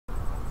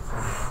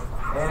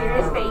See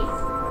his face.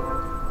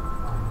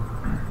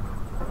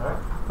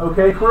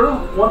 Okay, crew,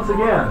 once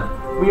again,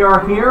 we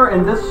are here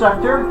in this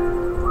sector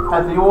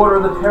at the order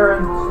of the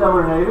Terran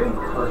Stellar Navy,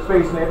 or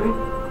Space Navy,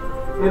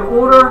 in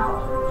order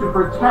to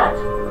protect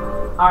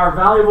our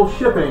valuable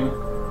shipping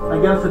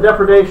against the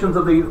depredations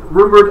of the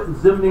rumored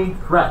Ximni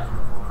threat.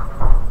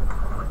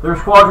 Their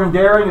Squadron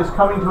Daring is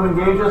coming to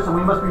engage us, and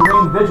we must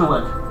remain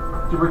vigilant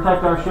to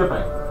protect our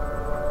shipping.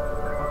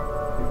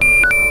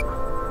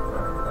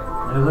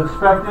 It is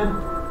expected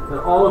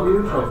that all of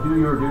you shall do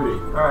your duty.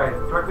 Alright,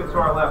 directly to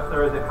our left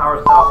there is a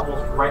power cell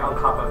almost right on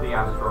top of the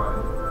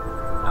asteroid.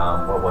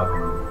 What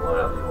weapon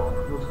loadout do you want?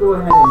 Let's go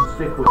ahead and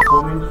stick with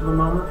homings for the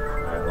moment.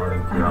 Alright,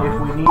 loading two If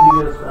homings. we need to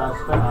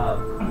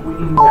get we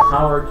need more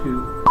power to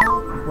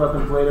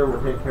weapons later, we'll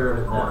take care of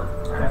it then.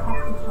 Okay.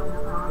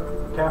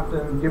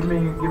 Captain, give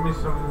me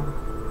some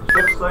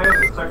ship slaves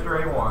in sector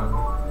A1.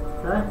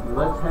 Okay,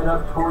 let's head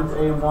up towards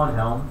A1,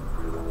 Helm.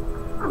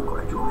 I'm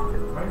going to like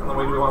it. Right, on the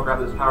way, do we want to grab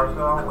this power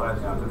cell? What I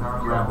assume is a power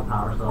cell. Grab the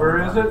power cell. Where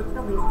is it?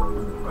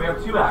 We have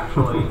two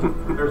actually.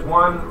 There's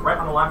one right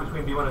on the line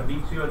between B1 and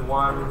B2, and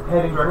one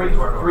heading directly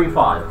to our north.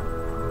 3-5.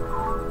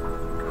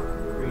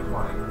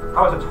 320.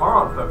 Oh, it's a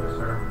Taron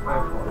focuser. My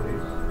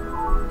apologies.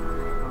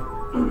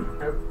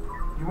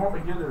 You want me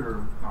to get it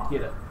or not?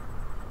 Get it.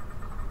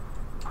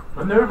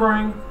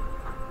 Maneuvering.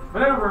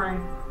 Maneuvering.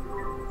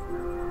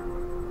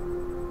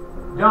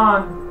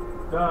 Done.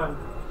 Done.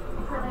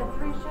 We currently have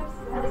 3 ships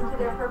heading to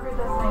their appropriate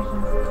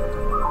destinations.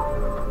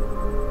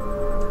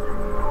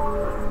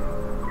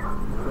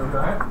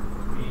 Okay.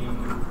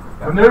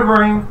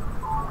 Maneuvering. We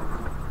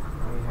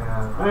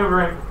have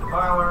Maneuvering.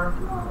 Tyler.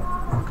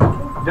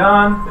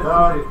 Done.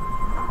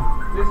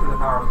 This is a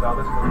power cell.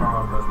 This is a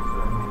Taron focuser.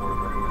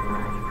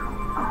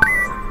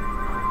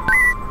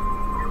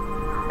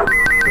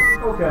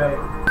 Okay.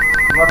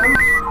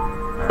 Weapons.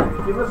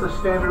 Give us a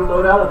standard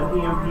loadout of an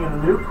EMP and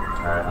a nuke.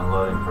 Alright,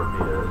 unloading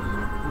torpedoes.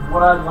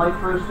 What I'd like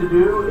for us to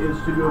do is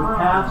to go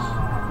past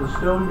the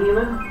Stone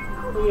Demon,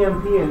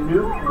 EMP and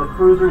nuke, and the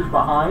cruisers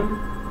behind.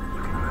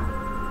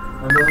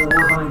 And then we'll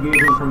work on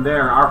engaging from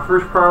there. Our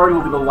first priority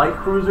will be the light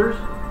cruisers,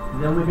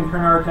 and then we can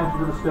turn our attention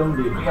to the Stone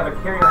Demon. We have a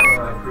carrier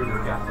on the cruiser,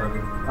 Captain.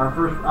 Our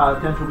first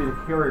attention will be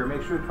the carrier.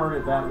 Make sure to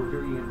target that with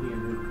your EMP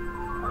and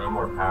nuke. I need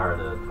more power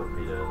to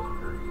torpedoes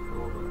first. A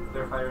little bit.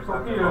 Their fighters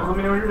have been Torpedoes, let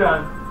me launched. know when you're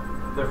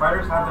done. Their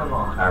fighters have been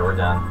launched. Alright, we're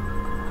done.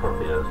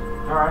 Torpedoes.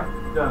 Alright,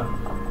 done.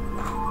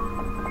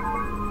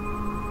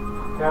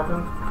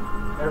 Captain,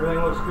 everything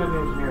looks good in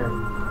engineering.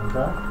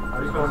 Okay. I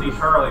We just can wanted see to,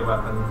 Charlie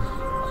weapons.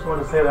 just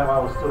wanted to say that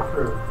while it was still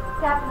true.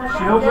 Captain, I've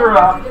Shields got are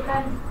up. to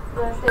defend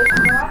the station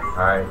for us.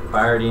 Alright,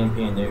 fired EMP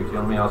and nuke. Do you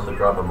want me to also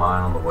drop a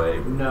mine on the way?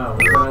 No,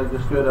 we're going to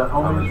just go to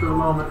homings for the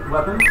moment.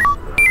 Weapons.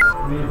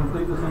 We need to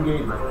complete this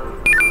engagement.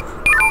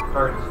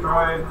 Target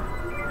destroyed.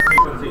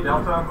 Frequency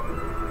Delta.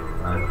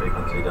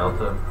 Frequency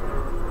Delta.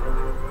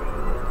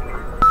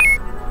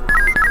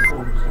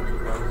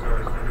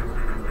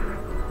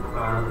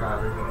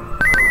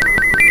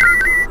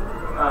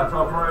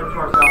 Teleported to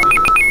our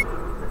southeast.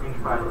 Range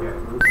 5K.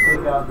 Let's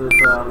take out this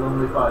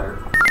lonely fighter.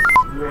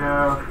 You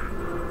have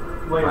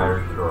Fire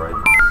lasers. destroyed.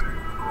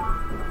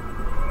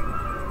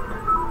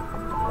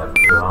 Have 2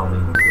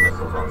 homing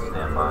missiles on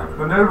standby.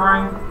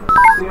 Maneuvering.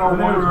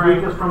 CO1 is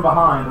weakest from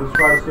behind. Let's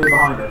try to stay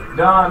behind it.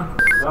 Done.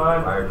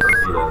 Done. Fire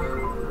torpedoes.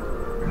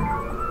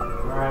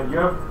 Alright, we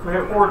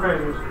have 4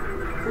 phasers.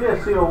 See if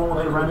CO1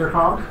 will surrender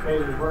comms.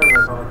 Phasers, whatever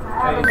they're called.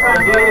 Hey,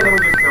 they did, and then we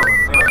just killed them.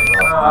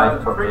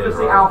 Anyway,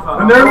 frequency Alpha.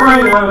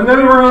 Maneuvering.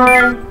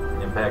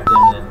 Maneuvering. Impact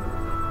imminent.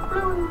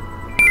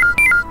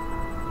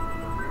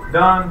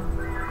 Done.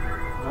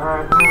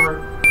 Alright, maneuver.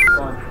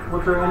 Done.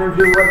 What's our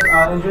energy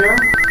engineer?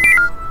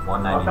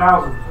 190.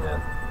 1,000. Yeah.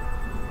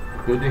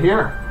 Good to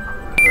hear.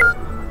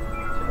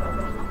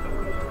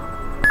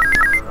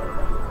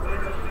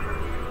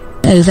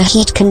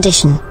 Overheat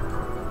condition.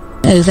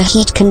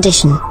 Overheat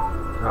condition.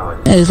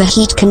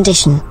 Overheat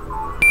condition.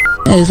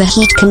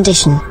 Overheat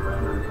condition.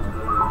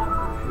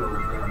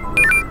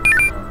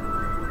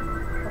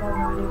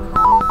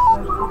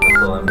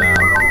 Missile inbound.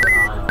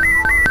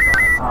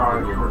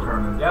 Alright, you're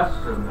returning. Yes?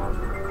 Good enough.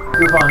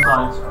 You're fine,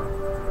 Science.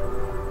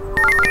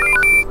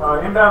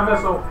 Inbound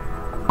missile.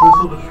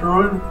 Missile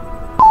destroyed.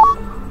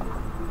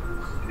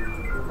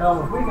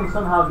 Hell, if we can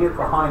somehow get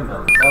behind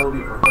them, that would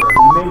be preferred.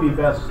 We may be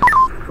best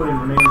putting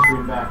the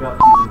mainstream back up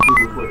so you can see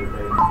which way they're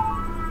taking.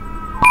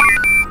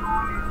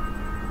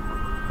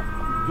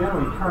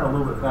 Generally turn a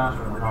little bit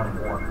faster when we're not in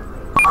war.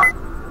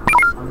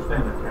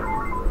 Understand that, Captain.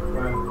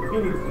 If he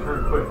needs to turn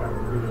quick, I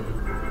can do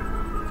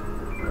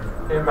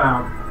it.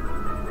 Inbound.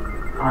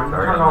 Alright,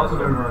 turn off the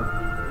maneuver.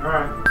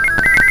 Alright.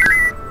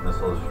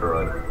 Missile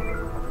destroyed.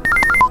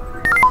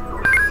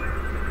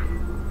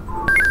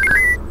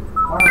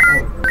 Alright,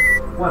 hey.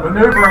 What?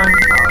 Maneuvering.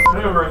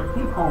 Maneuvering.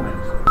 Keep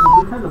homings.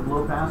 We tend to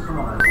blow past them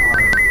on a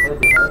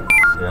head-to-head.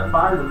 Yeah.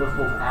 Fire the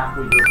missiles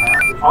after we go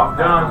past. They should Done.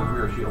 back on the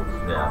rear shields.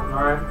 Yeah.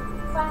 Alright.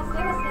 Science,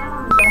 stay us down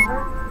on the Denver,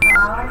 our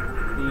ally.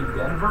 The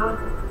Denver?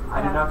 I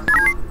did not see.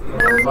 They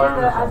were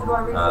near the Azubah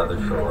research they're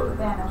and still they loaded.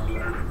 vanished.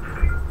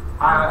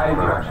 I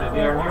do actually.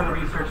 They are near the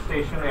research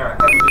station. They are a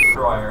heavy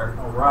destroyer.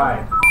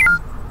 Alright.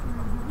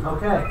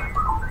 Okay.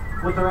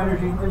 What's our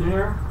energy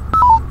engineer?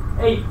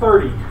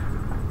 830.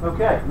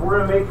 Okay, we're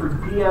going to make for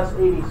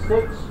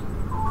DS-86.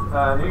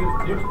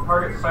 New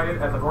target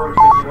sighted at the border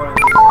between E1 and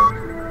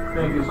E1.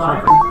 Thank you,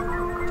 Simon.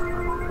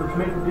 Let's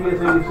make the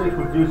DS-86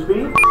 with due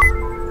speed.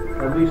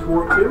 At least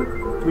warp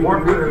 2. We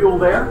can refuel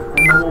there,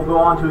 and then we'll go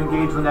on to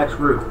engage the next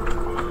group.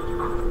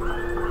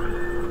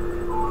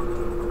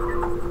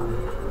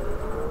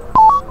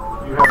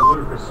 You have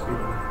ludicrous speed.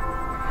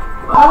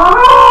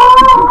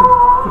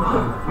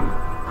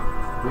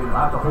 Dude, I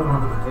have to hold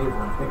onto the table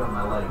and kick on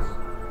my legs.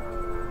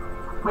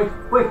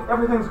 Wait,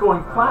 everything's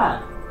going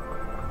flat.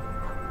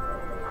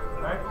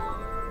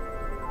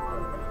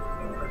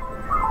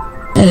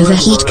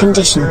 Overheat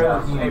condition.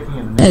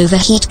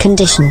 Overheat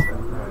condition.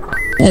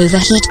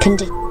 Overheat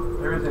condition.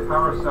 There is a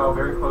power cell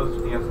very close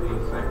to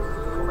DS-86,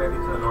 slightly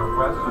to the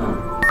northwest.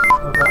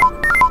 Okay.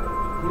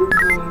 Give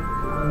me,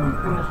 when we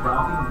finish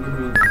docking, give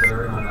me the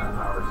bearing on that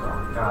power cell.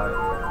 Got it.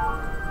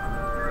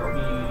 It'll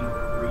be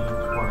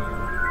 320.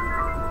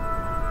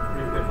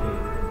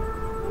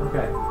 315.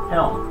 Okay,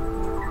 helm.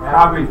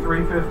 Copy,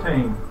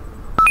 315.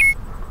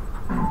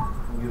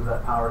 Use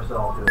that power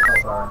cell to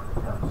help our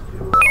attempts to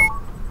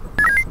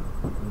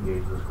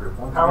engage this group.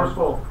 Once Power's again,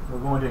 full. We're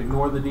going to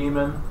ignore the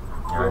demon,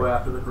 go Alright.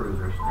 after the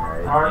cruisers.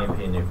 Alright, EMP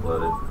nuke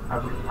loaded.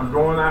 I'm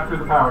going after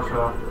the power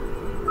cell.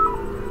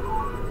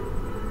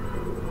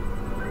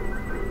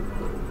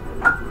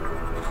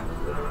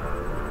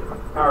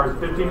 Power is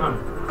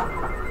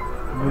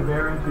 1500. New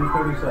bearing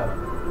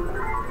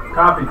 237.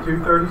 Copy,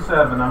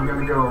 237. I'm going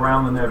to go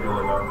around the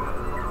nebula though.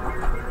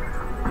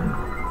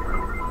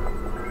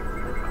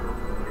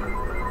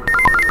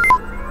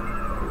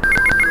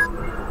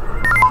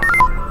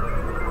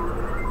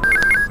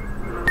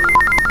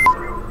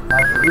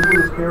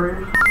 Cruisers,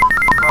 carriers?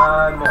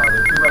 No,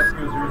 there's 2 light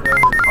cruisers and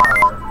the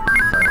defiler.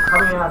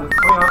 Coming out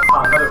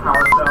another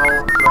power cell,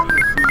 direction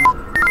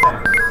 210.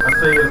 I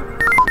see it.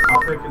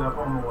 I'll pick it up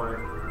on the way.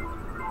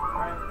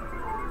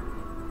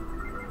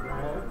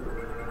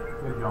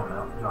 Good job,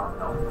 Mel.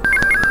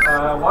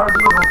 Water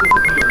beam has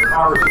disappeared.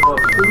 Power is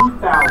close.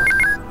 2,000.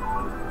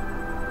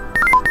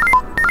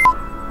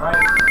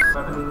 Right,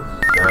 weapons.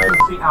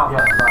 Frequency alpha.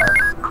 Yeah, fire.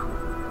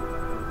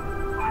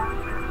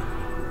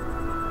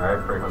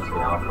 Alright, frequency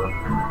alpha.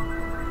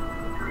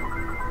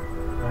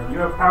 You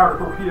have power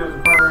torpedoes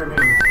and primary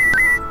beams.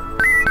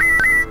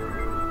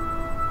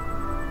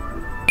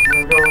 I'm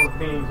going to go with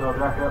beams, I'll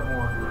jack it up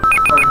more.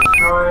 Target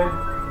destroyed,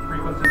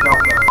 frequency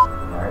delta.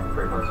 Alright,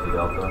 frequency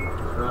delta.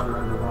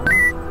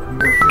 You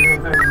going to shoot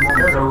anything you want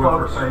to go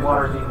for phase?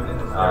 Water demon in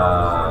this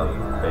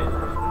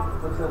Phasers.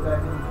 What's that back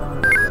in front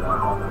of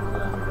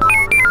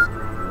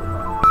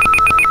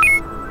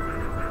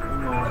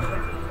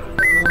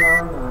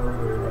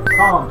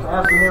Comms,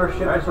 ask the nearest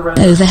ship to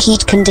surrender.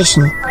 Overheat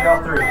condition.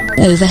 CL3.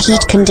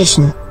 Overheat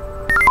condition.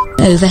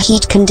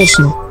 Overheat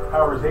condition.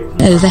 Power is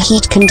 18.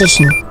 Overheat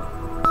condition.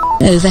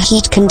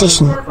 Overheat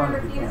condition.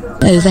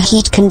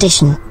 Overheat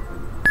condition.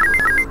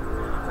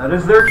 That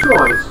is their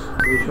choice.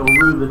 They shall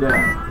rue the day.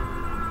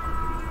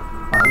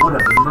 I would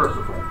have been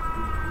merciful.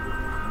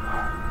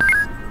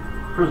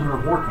 Prisoner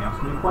of war camps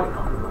can be quite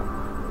comfortable.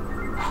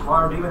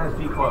 Water demon has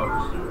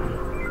declosed.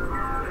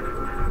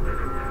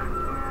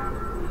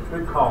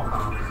 Good call,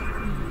 comms.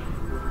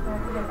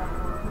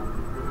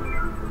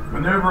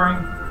 Maneuvering.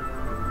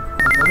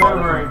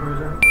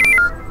 Cruiser.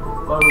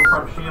 Low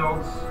front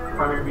shields.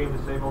 Primary beam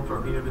disabled.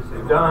 Torpedo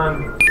disabled. Done.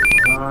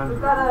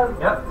 We've got a...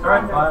 Yep, it's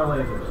alright. Fire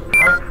lasers.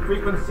 Alright,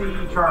 frequency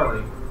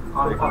Charlie.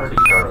 On Frequency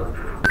Charlie.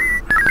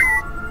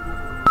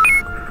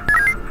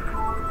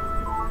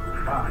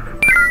 Charlie.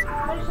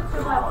 How many ships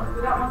are left?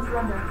 We got one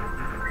surrender.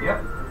 Yep.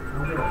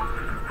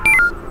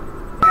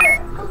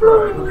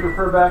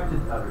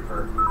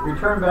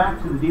 Return back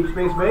to the deep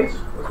space base.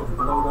 This will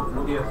load up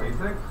the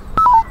DS-86.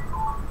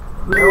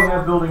 Who do we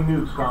have building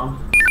nukes, Comms?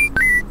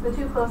 The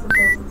 2 closest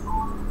bases.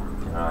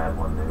 And I have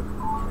one nuke.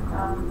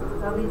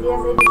 That'll be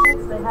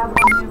DS-86. They have 1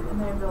 nuke and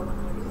they're building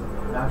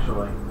nukes.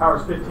 Actually,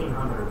 Power's 1500.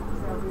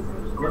 So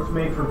research. let's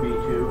make for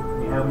B2.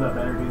 We have enough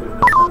energy, there's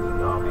no sense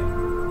in docking.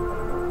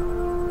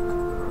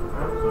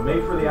 So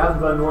make for the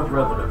Azubah North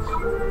residence.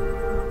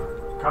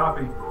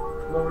 Copy.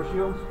 Lower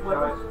shields,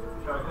 weapons.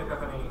 Shall I pick up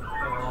anything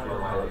along the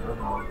way?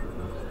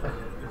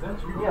 Is that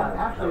you? Yeah,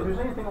 actually, if there's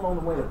anything along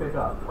the way to pick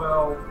up,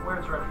 Well,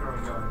 where's direction are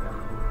we going,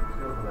 Captain?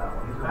 let's go for that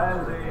one.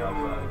 That is a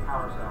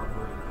power cell, I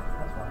believe.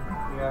 That's fine.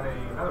 We have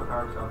another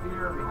power cell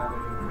here. We have a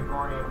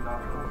Hyperion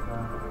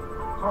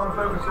Swarm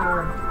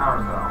focuser power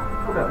cell.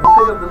 Okay, we'll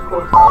pick up this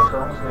close power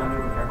cell and stand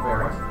moving our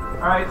bearings.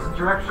 Alright, it's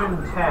direction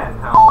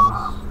 10,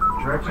 Helms.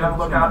 Direction on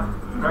lookout.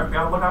 Be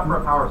on the lookout for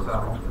a power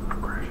cell.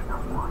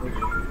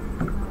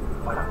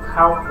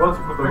 What's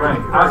the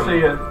rank? I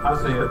see it. I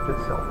see it.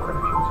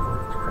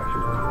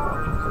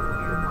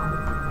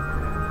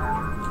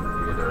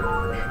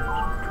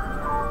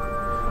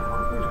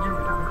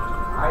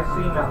 I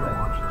see nothing.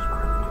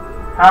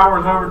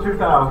 Power's over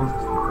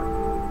 2,000.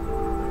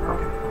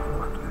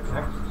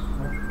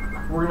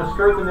 We're going to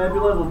skirt the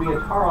nebula will be a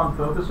Taron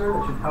focuser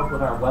that should help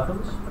with our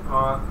weapons.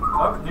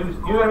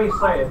 New enemy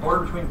sighted.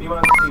 Border between B1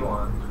 and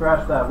C1.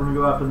 Scratch that. We're going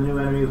to go after the new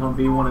enemies on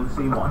B1 and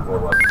C1. Or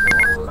weapons.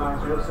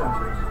 Science, you have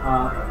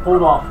sensors.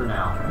 Hold off for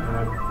now. And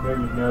I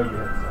know you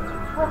had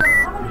sensors. How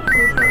many of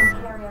these can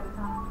you carry at a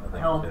time? I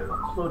think Hell, two.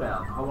 slow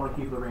down. I want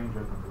to keep the range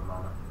open for the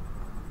moment.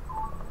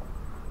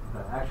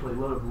 Actually,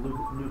 load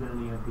Lucan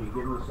and EMP.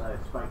 Give us a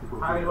spike to go.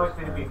 How do you like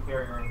me to be a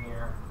carrier in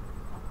here?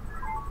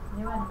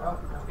 New one.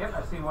 Yep,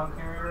 I see one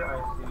carrier. I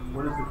see.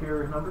 What is the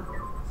carrier number?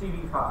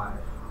 CV5.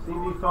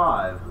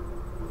 CV5.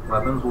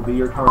 Weapons will be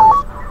your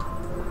target.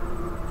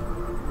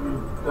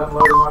 You done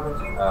loading weapons?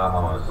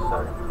 Almost.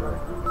 Sorry.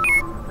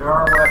 There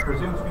are what I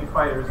presume to be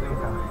fighters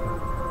incoming.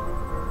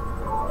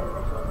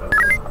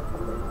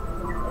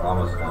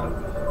 Almost done.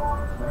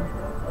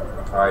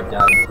 Alright,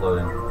 down to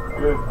floating.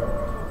 Good.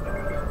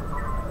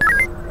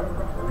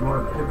 You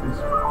want to hit these?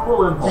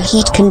 Full impulse.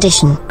 Overheat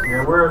condition.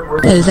 Yeah, we're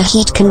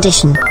Overheat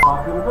condition. Back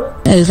off a little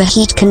bit.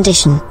 Overheat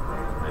condition.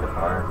 Made a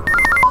fire. As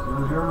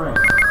soon as you're in range.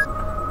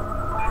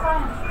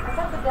 Science, I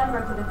sent to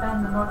Denver to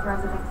defend the North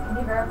residents. Can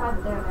you verify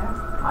that they're there?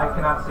 I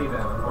cannot see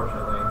them,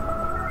 unfortunately.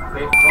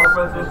 Okay, North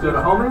residents. Let's go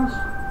to homings.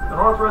 The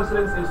North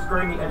residents is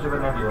skirting the edge of a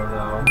nebula,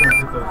 though. I'm gonna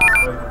hit those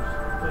lasers.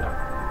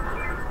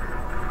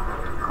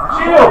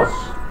 Shields!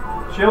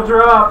 Shields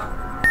are up!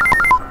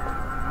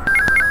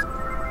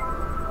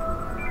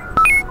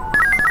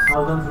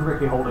 How's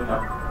Ricky holding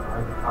up?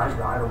 I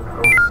don't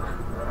know.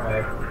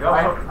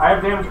 Alright. I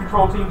have damage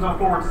control teams on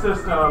forward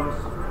systems.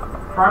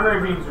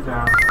 Primary beams are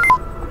down.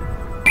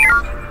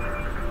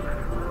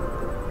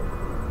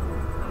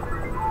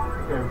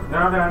 Okay, they're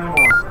not down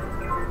anymore.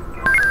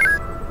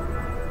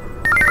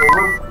 So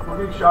we're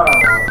being shot at a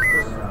lot.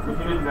 Just if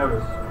you didn't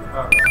notice.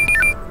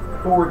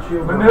 Forward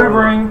shield.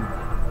 Maneuvering.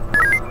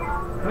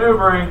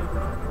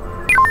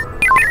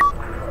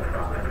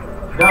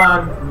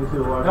 Done. Let me see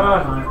the large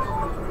Done. science.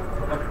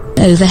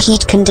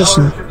 Overheat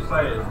condition. Ship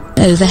sighted.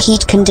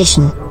 Overheat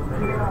condition.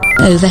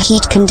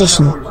 Overheat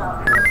condition.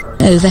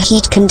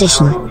 Overheat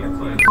condition.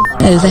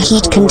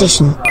 Overheat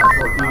condition.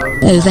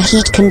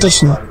 Overheat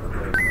condition.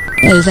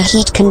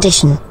 Overheat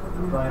condition.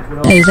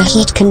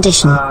 Overheat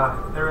condition.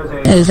 There is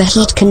a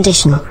Overheat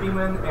condition.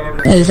 demon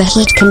and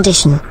Overheat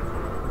condition.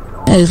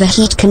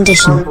 Overheat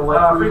condition.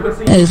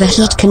 frequency.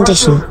 Overheat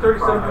condition.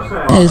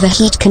 37%.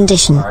 Overheat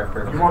condition. Alright,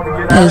 frequency. You want to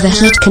get out of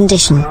Overheat here?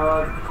 condition.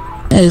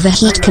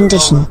 Overheat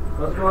condition.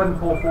 Let's go ahead and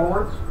pull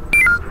forwards.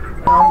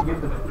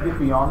 Get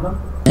beyond them.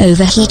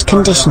 Overheat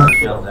condition.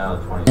 Shield down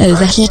to 20.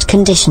 Overheat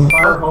condition.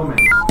 Fire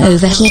homings.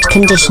 Overheat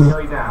condition.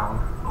 Nearly down.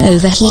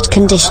 Overheat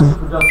condition. The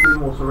dust beam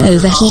will surrender.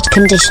 Overheat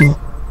condition.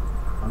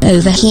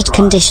 Overheat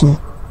condition.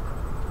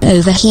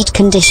 Overheat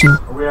condition.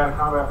 Are we out of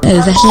combat?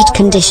 Overheat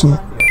condition.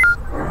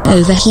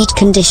 Overheat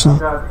condition.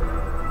 Got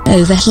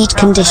Overheat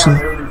condition.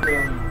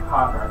 everything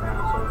hot right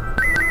now, so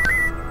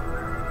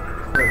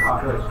very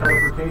hot. Good.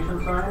 Teleportation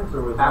science,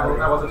 or was That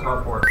was a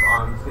teleport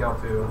on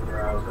CL2.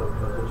 Yeah, I was hoping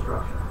it was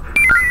destruction.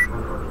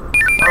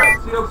 Alright,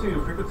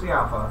 CL2, frequency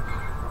alpha.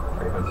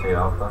 Frequency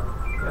alpha.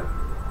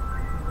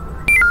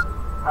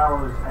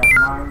 Power is at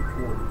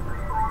 940.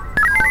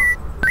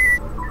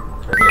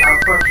 Target. Our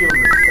front shield is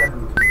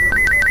 70.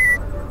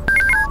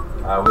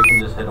 We can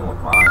just hit them with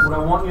mine. What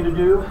I want you to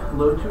do,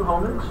 load 2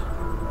 homings. We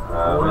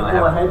I want only to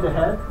pull a have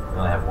head-to-head.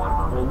 one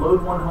home. We'll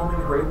load 1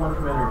 homing, create 1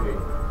 from energy.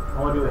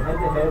 I want to do a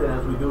head-to-head, and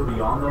as we go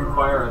beyond them,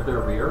 fire at their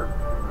rear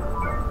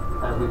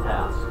as we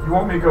pass. You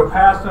want me to go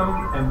past him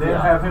and then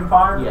Yeah. have him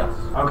fire? Yes.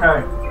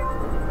 Okay.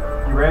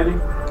 You ready?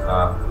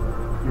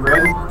 You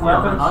ready? Yeah,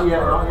 Weapons? not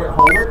yet, not yet.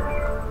 Hold it.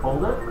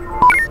 Hold it.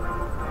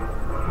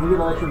 Can we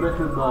get an extra bit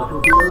with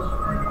torpedoes?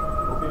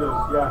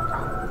 Torpedoes, yeah.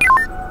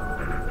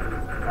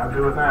 Gotta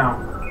do it now.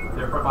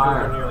 Their front Fire.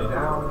 shields are nearly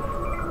down.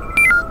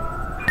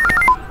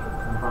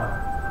 And fire.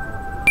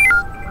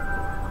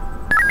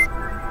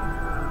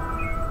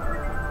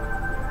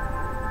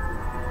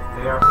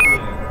 They are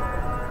fleeing.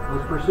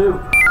 Let's pursue.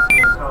 They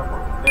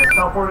have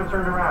teleported and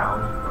turned around.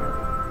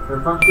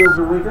 Their front shields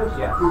are weakest.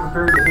 Yes. We're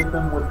prepared to hit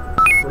them with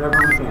whatever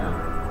we can.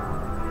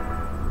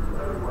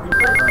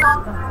 Let's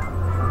stop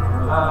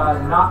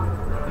them. Not.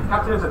 The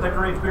captain is a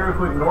decorated hero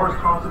who ignores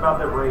taunts about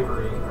their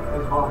bravery.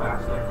 Is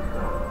bombastic.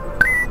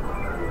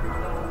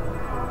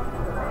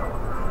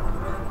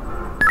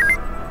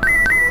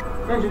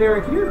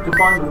 Engineering, can you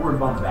define the word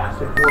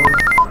bombastic for me?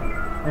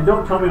 And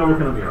don't tell me to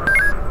look in a mirror.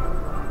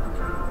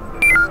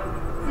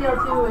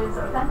 CL2 is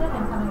offended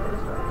and coming to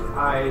destroy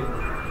us.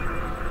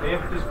 They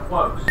have just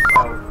close.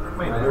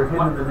 Wait, They're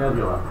hidden in the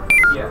nebula.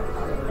 Yes.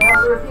 They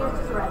also refuse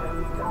to surrender.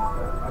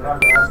 I'd have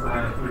to ask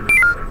them.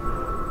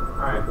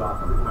 Alright.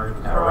 Gotham.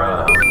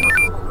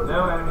 No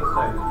enemy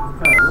sighted.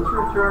 Okay, let's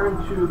return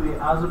to the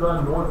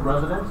Azubah North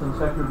residence in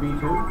Sector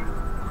B2.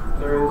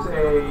 There is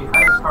a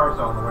highest power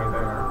cell on the way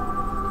there.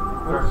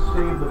 Let's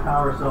save the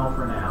power cell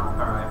for now.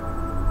 Alright.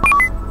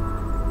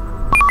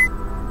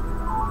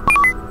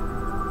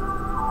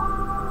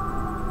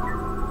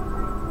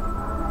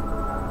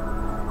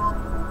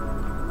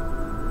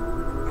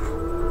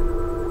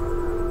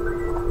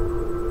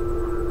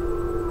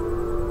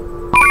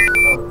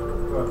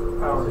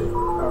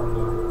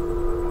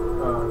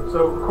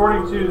 So,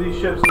 according to the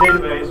ship's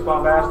database,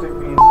 bombastic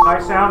means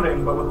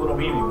high-sounding but with little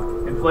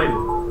meaning. Inflated.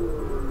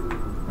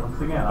 Once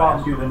again, I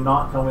ask you to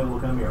not tell me to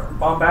look in a mirror.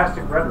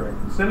 Bombastic rhetoric.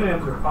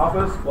 Synonyms are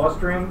pompous,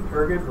 blustering,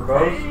 turgid,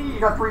 verbose. Hey, you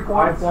got 3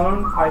 points.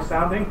 High-flown,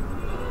 high-sounding,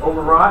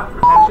 overwrought,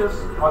 pretentious,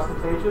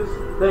 ostentatious.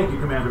 Thank you,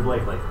 Commander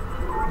Blakely.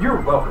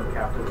 You're welcome,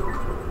 Captain.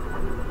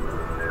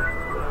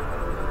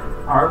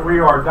 Alright, we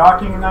are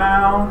docking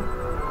now.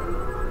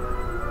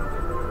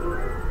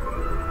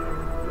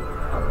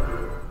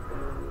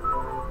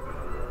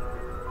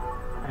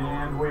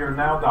 And we are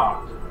now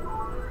docked.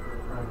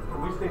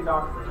 Can we stay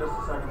docked for just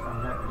a second so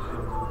I'm getting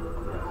shields?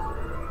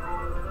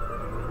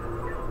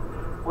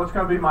 What's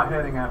going to be my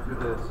heading after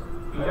this?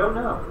 You don't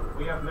know.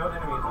 We have no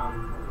enemies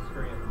on the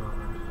screen at the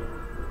moment.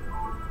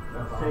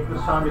 Let's take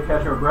this time to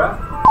catch our breath.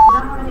 You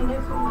don't have any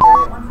nukes we can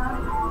carry at one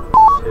time?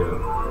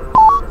 2.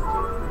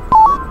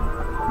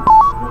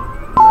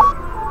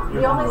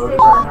 The only station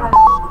that has,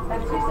 I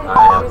have 2 stations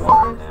I have with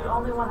one nukes. The now.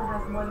 only one that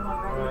has more than one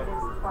ready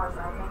is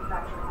Barzal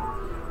manufacturing.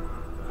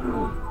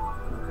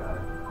 Okay.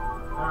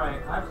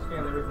 Alright, I've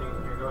scanned everything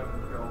here. Go ahead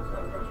and kill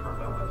Starship for a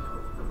moment.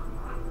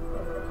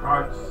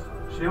 Alright,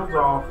 shields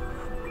off.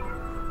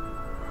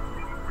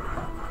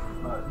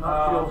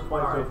 Not shields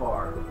quite so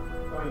far. I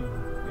mean,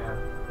 Yeah.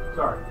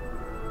 sorry.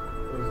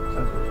 There's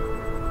sensors.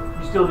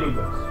 You still need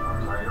those.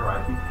 I'm sorry, you're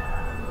right.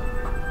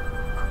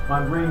 My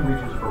brain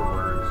reaches for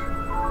words.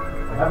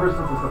 Ever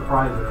since the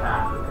surprise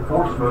attack, it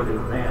forced me to,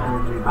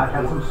 man, I've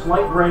had some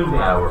slight brain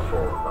Now damage.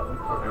 we're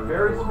full.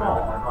 Very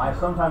small. I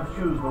sometimes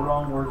choose the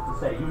wrong words to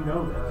say. You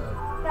know this.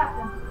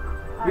 Captain,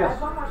 I Yes.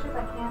 have one more ship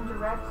I can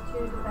direct to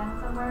defend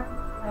somewhere.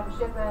 I have a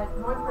ship at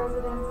North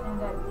President's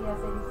and at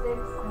DS-86,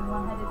 and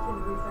one headed to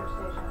the research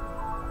station.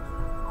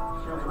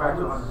 Shields I back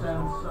to would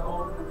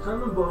send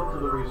them both to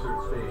the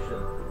research station.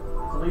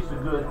 It's at least a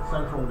good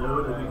central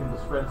node, and we can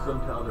spread some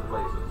to other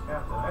places.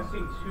 Captain, I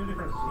see 2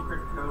 different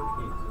secret code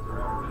cases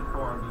around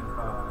B4 and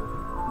B5.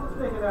 Let's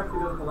make an effort to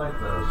go collect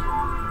those.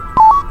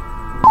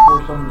 Before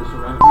someone to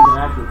surrender, we can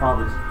actually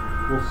probably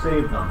we'll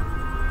save them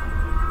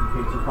in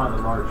case you find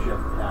a large ship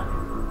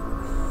attacking.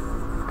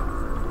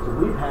 So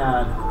we've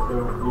had.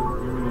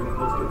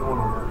 let's get going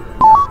on that.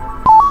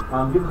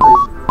 Yeah. Give us a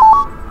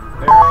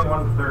Bearing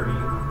 130.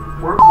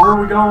 Where are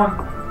we going?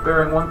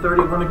 bearing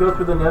 130. We're going to go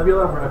through the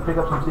nebula. We're going to pick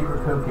up some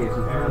secret code cases.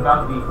 We're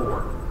about B4.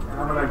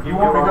 I'm going to give You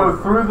want me to go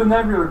through the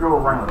nebula or go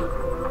around it?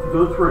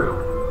 Go through.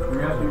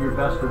 You're going to do your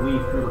best to weave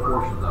through the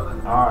portions of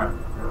it. Alright.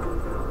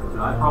 So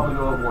I'd probably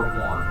go at warp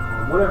 1,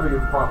 or whatever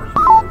your proper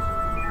speed is.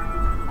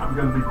 I'm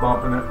going to be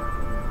bumping it.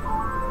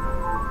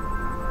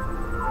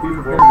 Be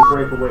prepared to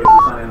break away if we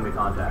find enemy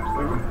contacts.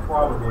 We can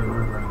probably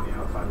move around the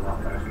outside a lot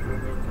faster than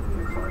we can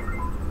the inside.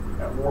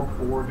 At warp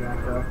 4,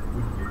 jacked up,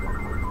 we can get that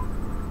quick.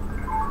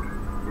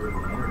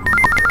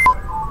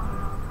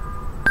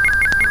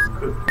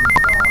 Could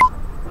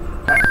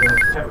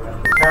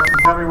Captain,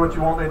 tell me what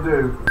you want me to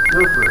do. Go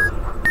through.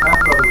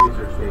 Half of the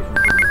research stations.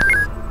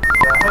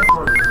 yeah, head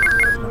toward the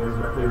station. There's a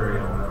clear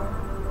area.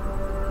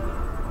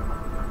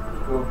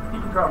 Well, you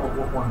can travel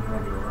warp 1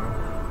 nebula, right?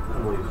 I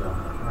believe so.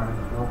 Alright.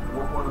 Well,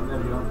 warp 1 of the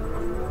nebula.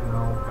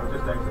 No, I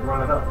just actually run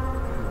it up.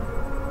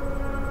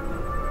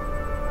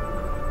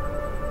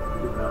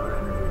 Give another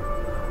energy.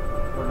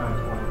 Or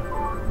 920.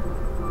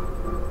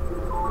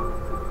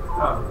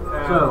 Oh,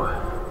 and So,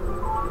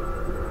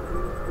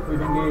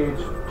 we've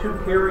engaged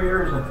 2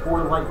 carriers and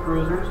 4 light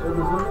cruisers of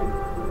the Ximni.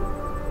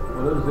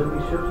 Were those Ximni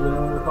ships? Does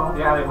anyone recall?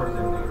 Yeah, they were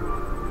Ximni.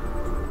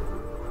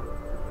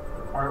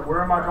 Alright,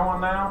 where am I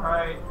going now?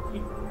 Alright,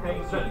 keep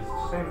heading east.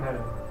 same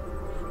heading.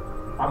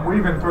 I'm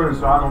weaving through,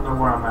 so I don't know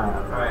where I'm at.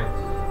 Alright.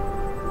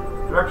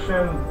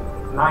 Direction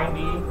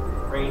 90,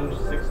 range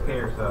 6K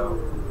or so.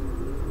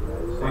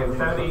 And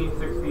 70,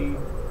 60,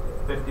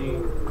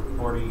 50,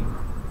 40.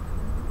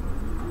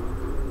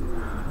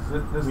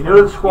 We know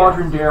that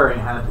Squadron Daring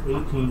has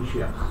 18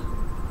 ships.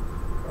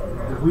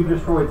 If we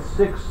destroyed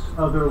 6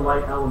 of their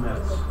light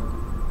elements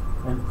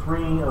and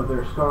 3 of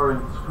their star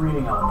and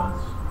screening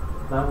elements,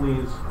 that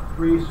leaves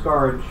 3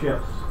 scarred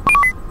ships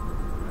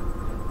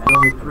and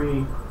only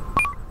 3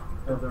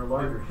 of their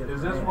lighter ships.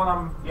 Is this what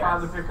I'm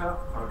trying to pick up?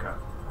 Okay.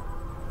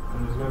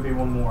 And there's going to be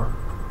one more.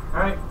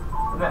 Alright,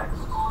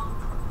 next.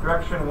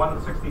 Direction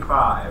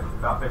 165,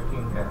 about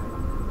 15K.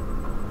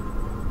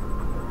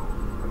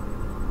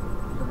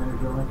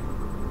 Energy link?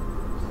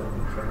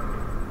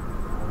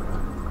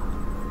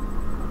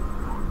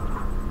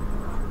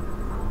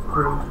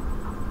 Crew,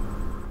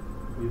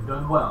 we've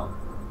done well.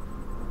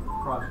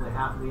 Approximately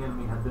half of the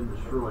enemy have been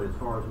destroyed as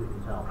far as we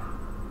can tell.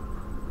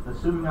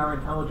 Assuming our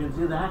intelligence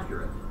is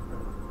accurate.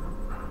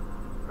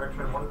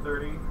 Direction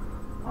 130.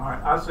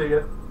 Alright, I see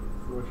it.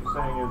 So what you're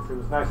saying is, it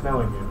was nice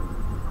knowing you.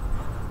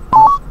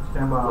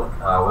 Stand by.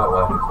 What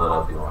weapons lit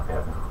up do you want,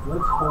 Captain?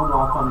 Let's hold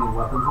off on the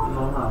weapons at the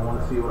moment. I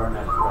want to see what our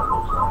next threat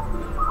looks like.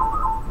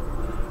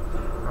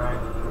 Alright.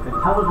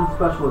 Intelligence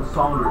Specialist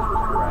Saunders was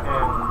correct.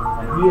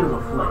 And he is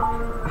a flake.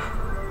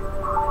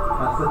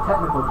 That's the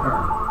technical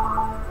term.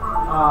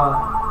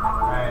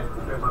 Alright,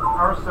 there's a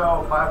power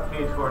cell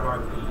 5K to our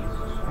northeast.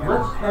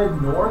 Let's head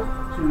north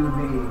to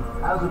the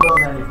Azubah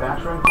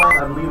manufacturing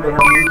plant. I believe they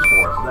have news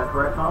for us. Is that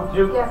correct, Tom?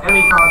 Yes.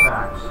 Any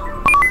contacts?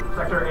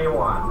 Sector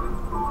A1.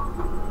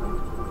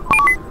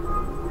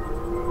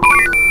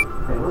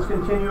 Okay, let's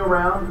continue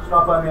around.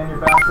 Stop by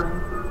manufacturing.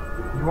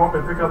 You want me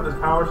to pick up this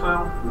power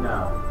cell?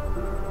 No.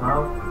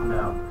 No?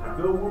 No.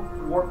 Go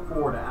warp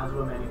 4 to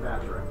Azubah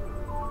manufacturing.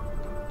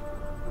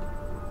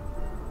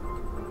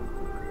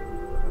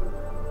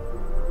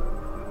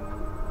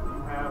 You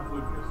have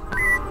Lucas.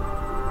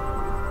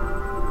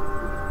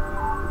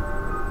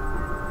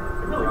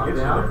 It really Drop gets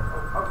you down. there.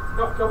 Oh,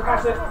 go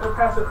pass it. Go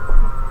pass it.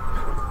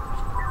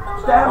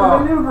 Stab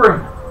and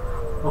maneuvering.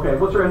 Okay,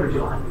 what's your energy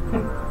line?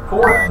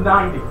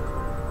 490.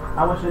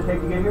 How much did it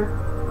take to get here?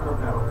 I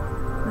don't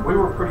know. We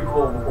were pretty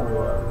full before we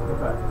left.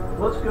 Okay.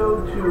 Let's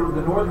go to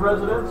the north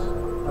residence.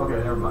 Okay,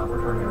 never mind.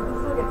 We're turning around.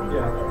 Let's look at things.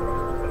 Yeah.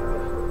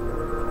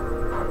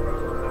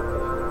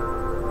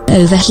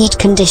 Overheat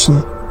condition.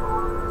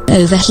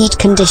 Overheat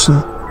condition.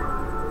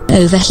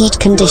 Overheat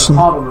condition.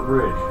 Hot on the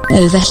bridge.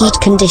 Overheat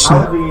condition.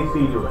 How's the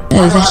AC doing?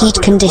 Overheat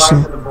condition.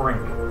 Right to the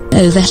brink.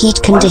 Overheat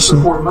Life condition.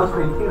 support must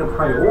maintain a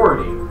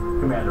priority,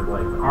 Commander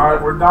Blake.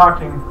 Alright, we're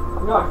docking.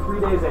 We got like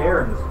 3 days of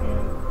air in this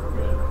can.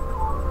 Good.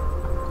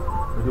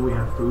 Or do we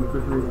have food for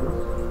 3 days?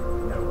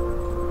 No.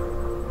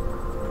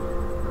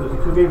 Because we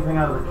took everything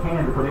out of the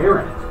can to put air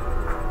in it. I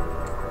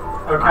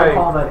Okay,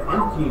 call that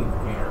emptying the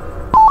can.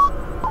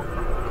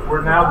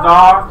 we're now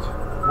docked.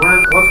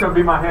 What's going to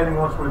be my heading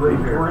once we leave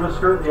We're here? going to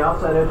skirt the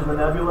outside edge of the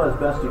nebula as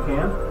best you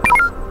can.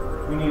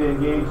 We need to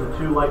engage the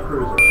 2 light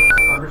cruisers.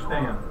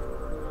 Understand.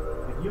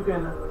 If you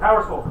can,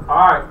 Power's full.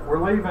 Alright, we're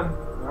leaving.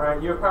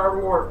 Alright, you have power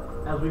to warp.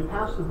 as we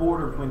pass the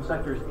border between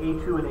sectors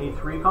A2 and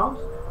A3 comms,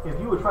 if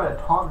you would try to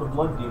taunt the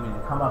blood demon to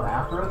come up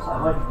after us,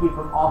 I'd like to keep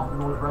him off the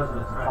north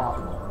residence if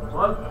possible.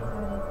 Blood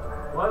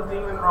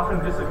Demon often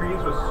disagrees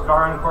with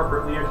Scarran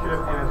corporate leadership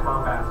and is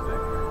bombastic.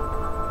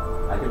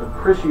 I can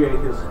appreciate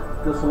his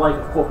dislike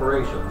of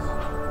corporations,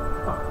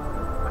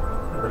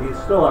 but he's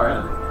still our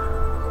enemy.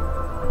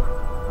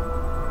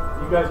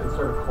 You guys can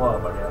start a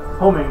club, I guess.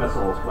 Homing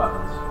missiles,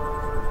 weapons.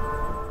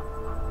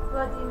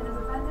 Blood demon is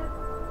offended.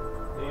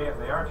 Yeah,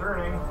 they are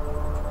turning.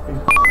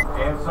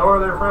 And so are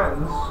their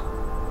friends.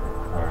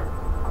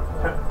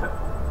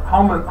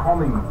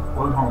 Homing.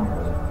 Blood homing.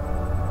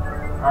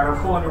 Alright, I'm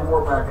pulling your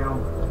warp back in.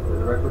 They're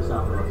directly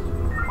south of us.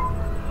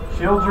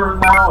 Shields are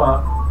now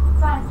up.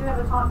 Science, do you have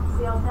a taunt for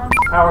CL10?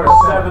 Power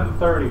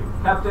 730.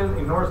 Captain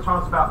ignores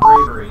taunts about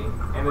bravery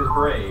and is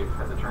brave,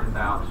 as it turns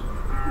out.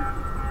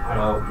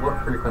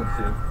 What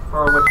frequency?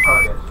 For which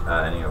target?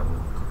 Any of them.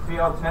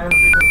 CL10,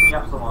 frequency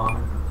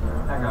Epsilon.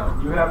 Echo.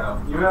 You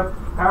have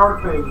power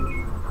phase.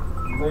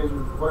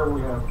 Lasers, whatever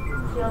we have.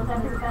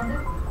 CL10 is offended.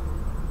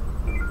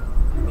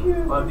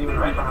 Blood Demon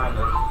right behind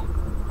us.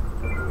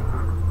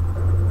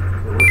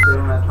 Yeah, we'll stay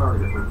on that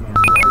target if we can.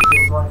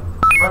 Shields light?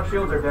 Front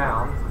shields are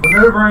down.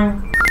 Maneuvering.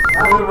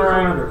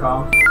 Surrender,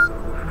 comms. Ready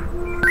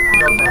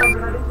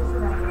to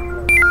surrender.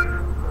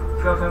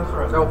 CL10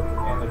 surrender. Nope. And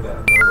they're dead.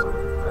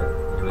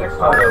 Next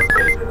target. I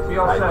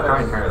CL7. try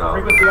and turn it off.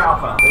 Frequency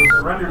Alpha. They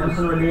surrendered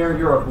to Rainier.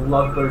 You're a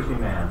bloodthirsty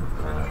man.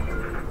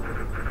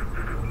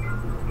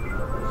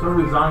 So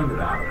resigned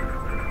about it.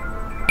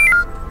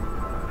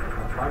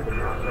 Target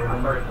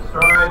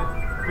destroyed.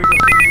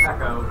 Frequency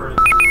Echo for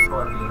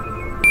Blood Demon.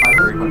 I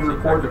heard you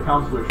report to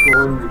Counselor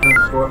Shore and return to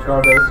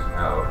Starbase.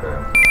 Oh, okay.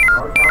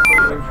 Our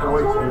counselor in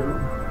Troy too.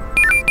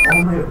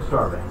 Only at the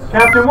Starbase.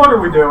 Captain, what are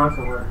we doing?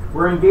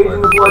 We're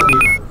engaging the blood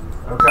demon.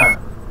 Okay.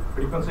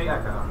 Frequency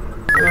Echo.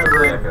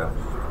 Echo.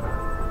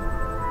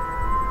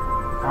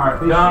 Alright,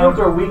 The shields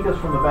are weakest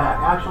from the back.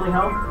 Actually,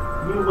 Helm,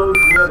 you load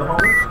near the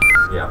homes.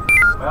 Yeah.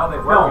 Well, they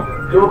were. Helm,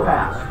 do a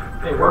pass.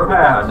 They were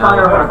pass. past. No,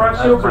 Their front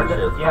shields are. front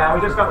shields. Yeah,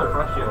 we just got their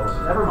front shields.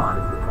 Never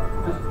mind.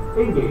 Just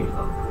engage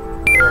them.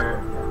 They're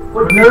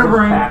What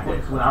maneuvering.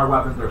 tactics when our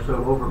weapons are so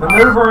overpowered?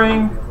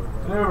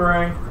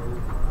 Maneuvering.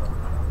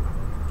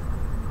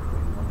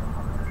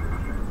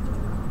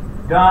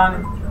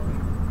 Done.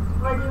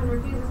 Blood demon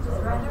refuses to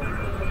surrender.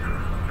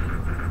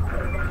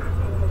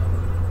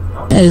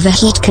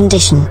 Overheat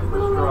condition.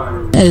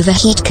 Destroyed.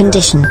 Overheat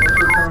condition.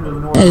 Return to the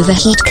north.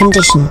 Overheat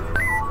condition.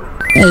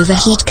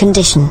 Overheat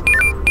condition.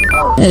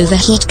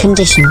 Overheat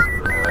condition. Any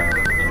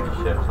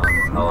ships on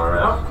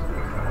LRS?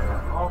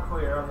 Nope. All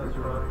clear on this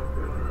road.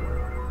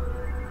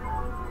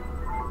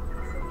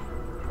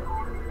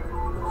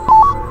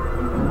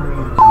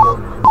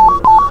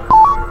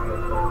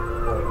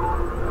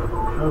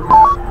 Okay.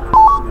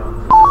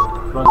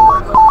 Run the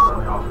rest.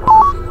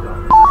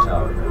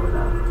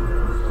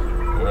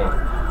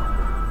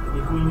 Yeah.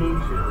 If we need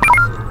to,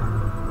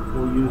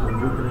 we'll use a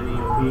nuke and an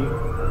EMP.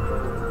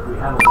 We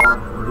have a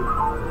large group.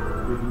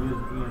 We can use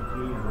an EMP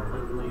and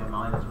deliberately in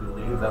mind as we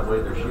leave. That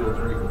way their shields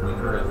are even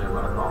weaker as they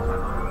run across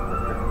it.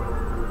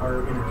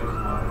 Our energy's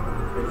not.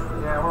 It's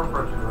Yeah, we're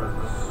approaching the rest.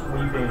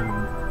 sweeping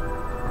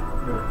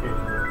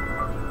notification.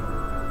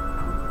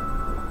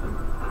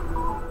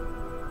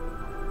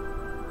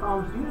 Do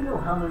you know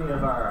how many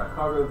of our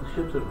cargo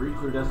ships have reached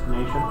their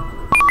destination? I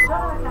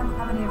don't know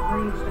how many have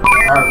reached.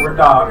 Alright, we're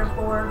docked.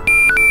 3 or 4.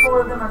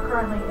 4 of them are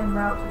currently en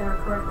route to their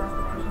correct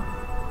destinations.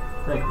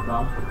 Thank you,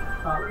 Tom.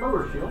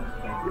 Lower shield.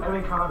 Thank you.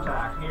 Enemy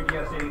contact near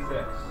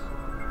DS-86.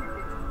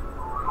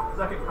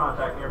 Second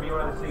contact near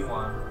B1 and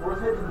C1.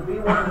 Let's head to the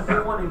B1 and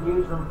C1.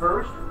 Engage them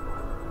first.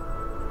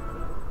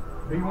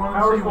 B1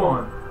 Power and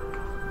C1.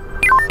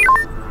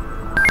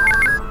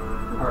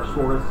 Our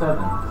score is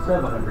 7.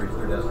 7 have reached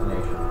their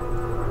destination.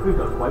 We've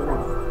done quite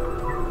well.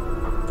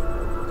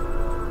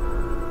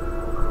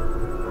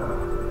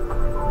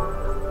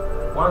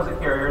 One is a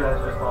carrier that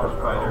has just launched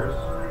fighters.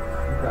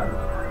 Okay.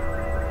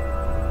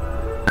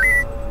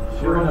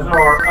 Shields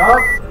are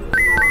up.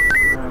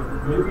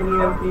 Nuke an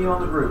EMP on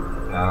the group.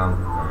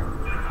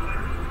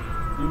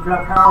 You've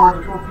got power to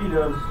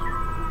torpedoes.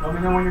 Let me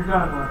know when you're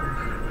done, weapons.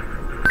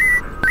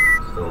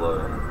 Still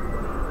loading.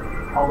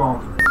 Hold on.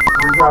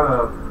 We've got a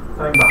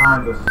thing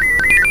behind us.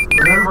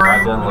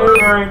 I've done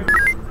Maneuvering.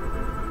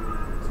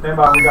 Stand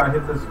by, we gotta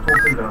hit this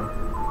torpedo.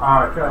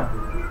 Alright, okay.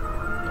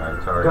 Alright,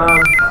 target.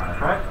 Done.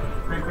 Alright,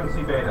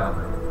 frequency beta.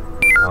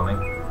 Coming.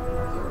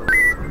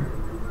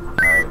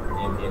 Alright,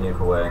 EMP nuke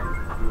away.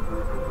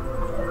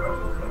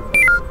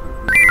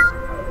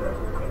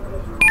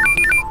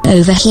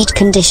 Overheat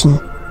condition.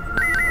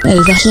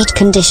 Overheat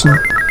condition.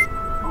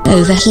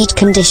 Overheat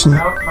condition.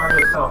 Now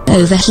target itself.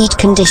 Overheat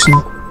condition.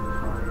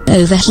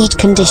 Overheat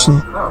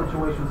condition.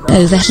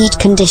 Overheat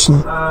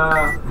condition.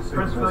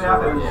 Prince Philippus.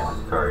 Yeah,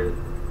 targeted.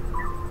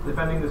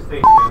 Defending the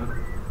station.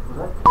 Was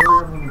that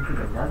carrier moving through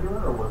the nebula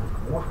or was it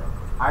morphing?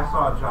 I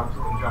saw it jump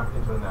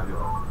into the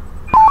nebula.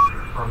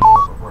 For a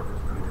moment before this.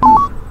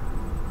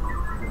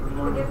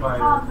 If you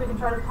taunt, we can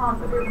try to taunt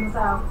the group in the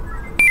south.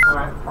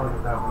 Alright.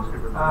 That one's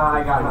good. I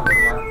got nothing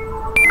yet.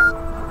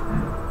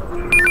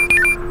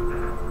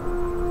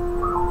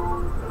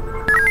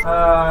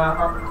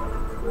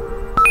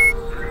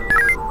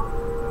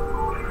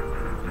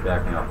 Keep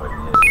backing up, I can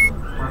hit it.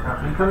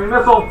 Incoming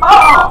missile!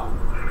 Ah!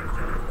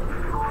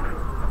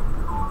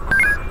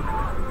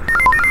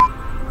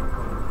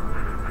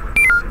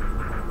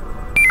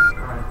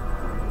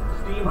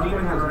 Steam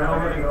Demon has no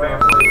living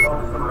family.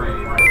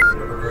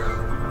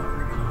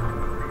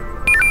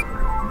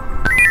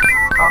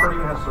 Copper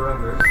Demon has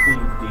surrendered.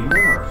 Steam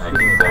Demon or I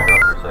can back up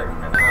for a second.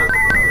 I'm gonna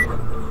hit it.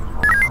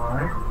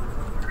 Alright.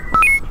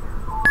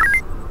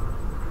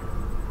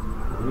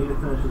 We need to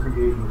finish this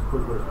engagement as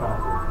quickly as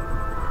possible.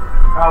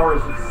 Power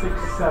is at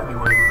 670.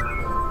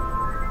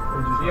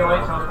 DOA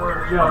southward.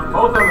 Yeah,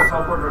 both of them are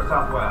southward or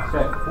southwest.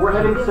 Okay, we're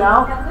heading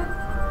south. I'm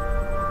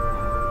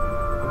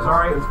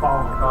sorry. It's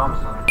following. Comms.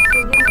 The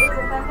unit is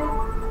offended.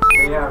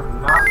 They have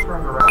not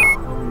turned around.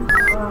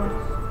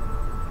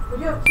 We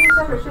do have 2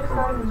 separate ships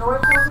guarding the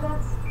north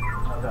residence.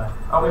 Okay.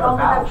 Oh, we We have a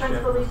only have battleship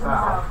Prince Philippe in the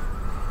south.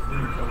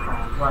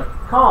 Right.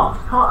 Comms.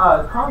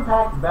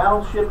 Contact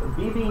battleship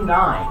BB-9.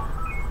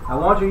 I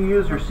want you to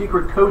use your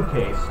secret code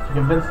case to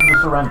convince them to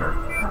surrender.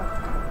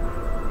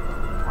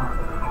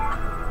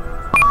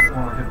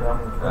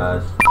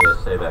 Yeah,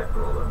 stay back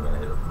for a little bit. I'm gonna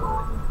hit it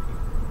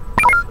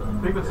with the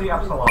Frequency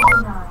Epsilon.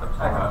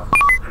 Echo.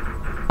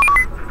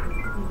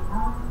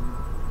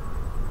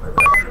 right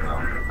back. No,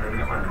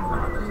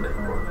 I'm gonna stay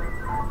forward.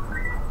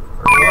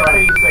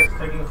 DS-86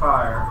 taking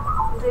fire.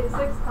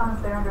 DS-86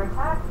 comments they're under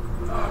attack.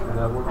 And,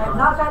 I have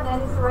not gotten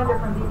any surrender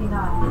from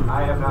BB-9.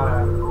 I have not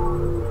had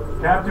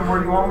Captain, where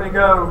do you want me to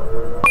go?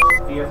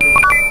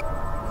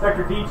 DS-86.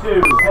 Sector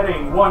D2,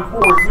 heading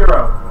 140.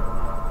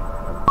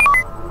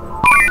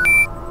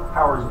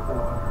 Power's at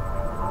 400.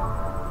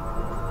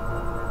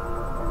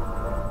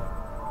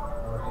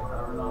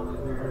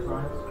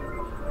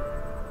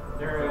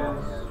 There is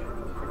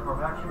a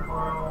corp action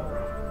coil.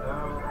 No.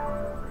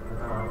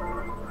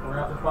 We're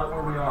at the spot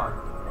where we are.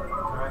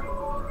 Alright.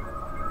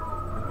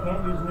 You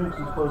can't use nukes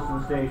as close to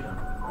the station.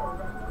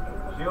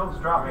 Shields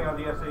dropping on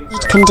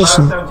DS-86.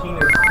 Condition. 17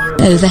 is near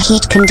the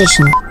Overheat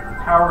condition.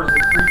 Power's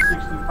at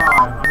 365.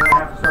 I'm going to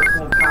have to start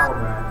pulling power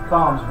back.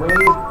 Comms, wave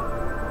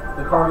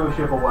the cargo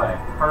ship away.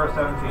 Cargo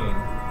 17.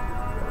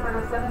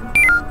 Cargo 17.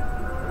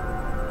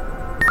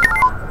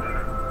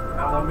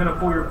 Now, I'm going to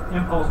pull your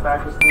impulse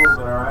back just a little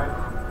bit, alright?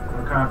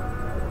 Okay.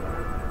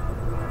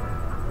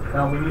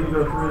 Now we need to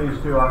go through these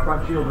two. Our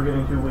front shields are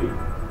getting too weak.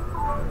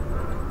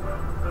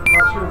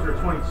 Our shields are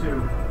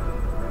 22.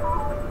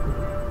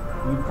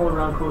 You pull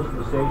around close to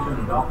the station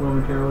and dock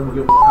momentarily. We'll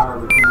get what power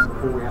we can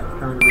before we have to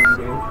turn to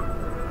re-engage.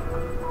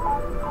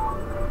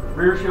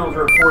 Rear shields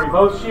are at 40.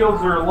 Both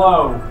shields are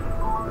low.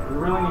 We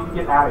really need to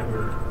get out of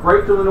here.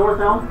 Break to the north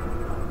helm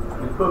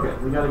and cook it.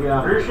 We gotta get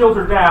out of Rear here. shields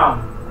are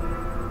down.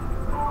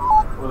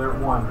 Well, they're at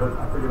 1, but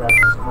I figured I'd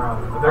just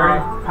around. But they're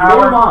Never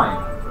power. mind,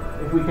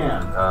 if we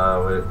can. We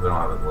don't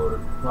have it loaded.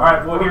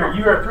 Alright, well, here,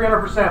 you are at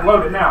 300%.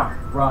 Load it now.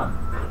 Run.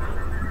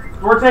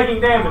 We're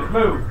taking damage.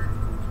 Move.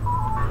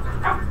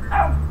 Ow,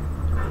 ow.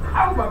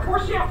 Ow, my poor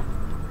ship.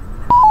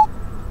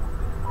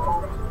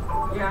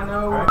 Yeah, I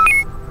know. Right.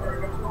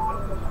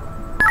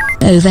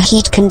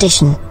 Overheat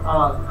condition.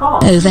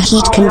 Comms.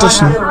 Overheat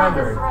condition.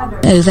 Surrendered.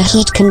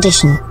 Overheat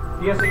condition.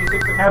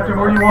 DS-86 Captain,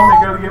 where do you want me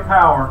to go to get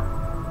power?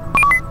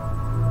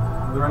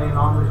 Are there any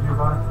anomalies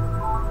nearby?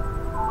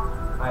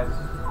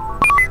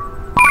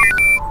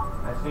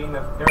 seeing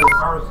that there's a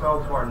power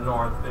cell to our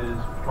north is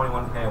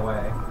 21k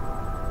away.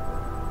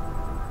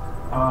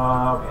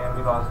 And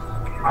we lost.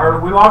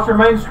 We lost our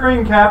main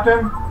screen,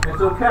 Captain.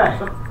 It's okay.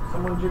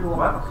 Someone jiggle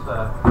What? up.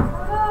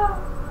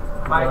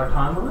 My Our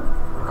time limit? We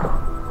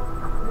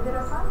did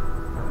our time?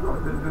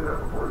 didn't do that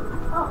before.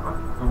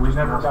 Oh. We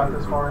never got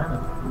this far in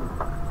it.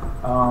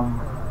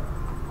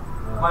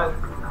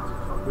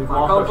 We've My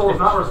lost our console is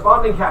not station.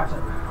 responding,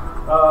 Captain.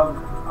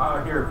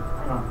 Here,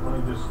 hang on. Let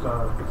me just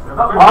fix that.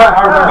 Oh, All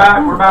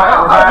right, we're back.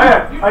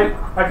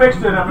 I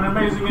fixed it. I'm an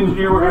amazing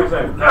engineer. What can I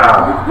say?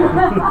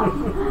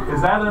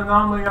 Is that an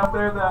anomaly up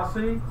there that I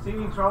see?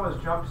 CD12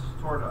 has jumped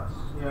toward us.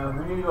 Yeah,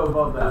 we need to go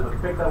above that, but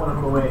pick that one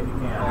up away if you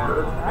can. Yeah.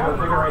 We have a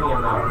big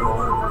uranium now in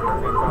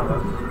front of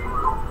us.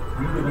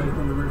 Do you give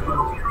anything to rear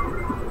shields?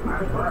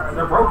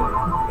 They're broken.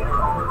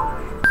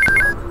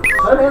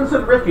 Send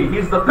Ensign Ricky.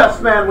 He's the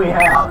best man we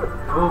have.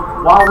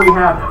 While we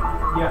have him.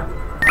 Yeah.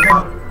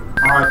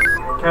 Alright,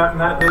 Captain,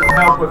 that didn't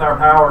help with our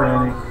power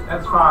any.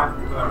 That's fine.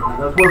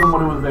 That wasn't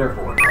what it was there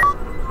for.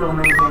 Still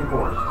maintain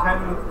course.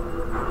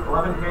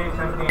 11k,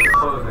 10k is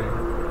closing.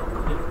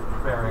 Keep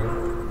bearing.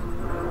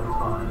 That's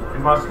fine.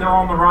 Am I still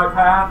on the right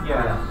path?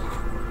 Yes.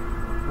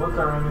 What's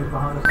our enemies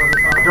behind us on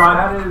this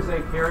side? That is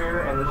a carrier,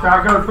 and the Should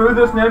I go through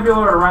this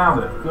nebula or around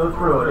it? Go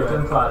through it. It's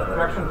inside of it.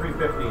 direction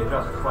 350.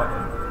 Adjust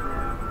slightly.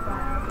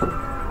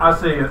 I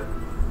see it.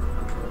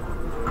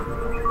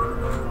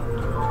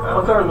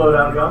 What's our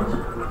loadout guns?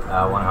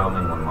 One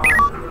homing, one mine.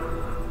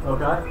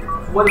 Okay.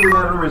 What do we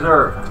have in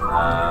reserve?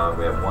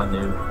 We have one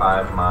nuke,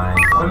 5 mines,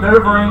 one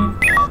Maneuvering.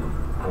 EMP, and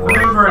 4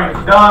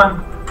 Maneuvering.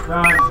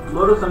 Done.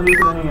 Load us a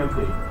nuke and an EMP.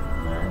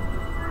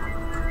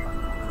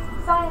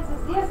 Science,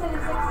 is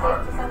DS-86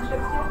 safe to send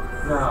ships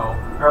to? No.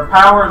 Our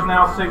power is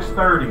now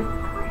 630.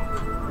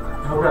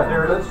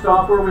 Okay. Let's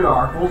stop where we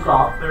are. Full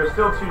stop. There are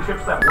still 2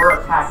 ships that were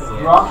attacking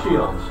it. Drop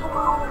shields.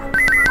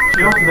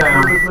 Shields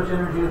down. Move as much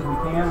energy as we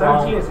can.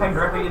 17 is heading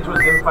directly into a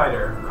Zim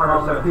fighter. While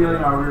Cargo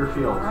feeling 17. our rear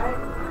shields. Alright.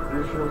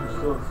 Your shields are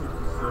still at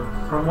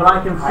 66. From what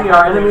I can see,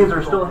 our enemies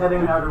are still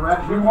heading in our You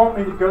direction. want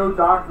me to go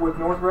dock with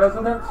North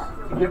Resonance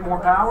to get more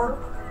power?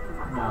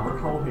 No,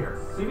 let's hold here.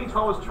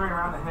 CB12 is turning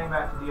around and heading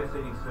back to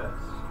DS-86.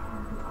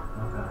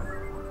 Okay.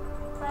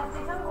 Science,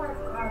 can you tell me where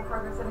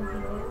Cargo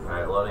 17 is?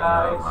 Alright, loading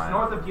It's mine.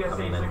 north of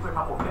DS-86 a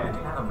couple K.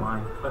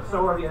 But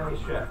so are the enemy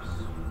ships.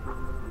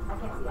 I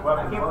can't see that. Well,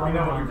 I can't Let me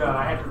know when you're done.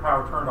 I had your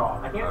power turned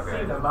off. I can't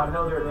Okay. see them, but I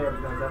know they're there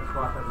because that's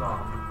what I saw.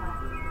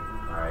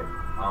 Alright,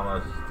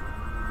 almost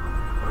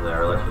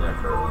there. I'll let you know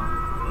shortly.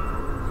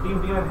 Steam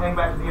Demon heading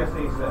back to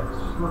DS-86.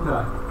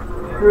 Okay.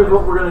 Here's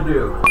what we're going to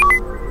do.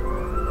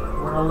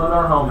 We're going to load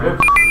our helmet.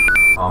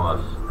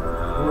 Almost.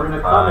 We're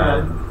gonna come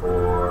 5, in.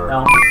 4,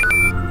 Now,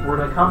 we're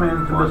going to come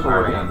into missile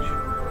range.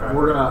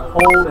 We're going to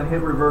hold and hit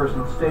reverse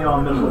and stay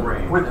on missile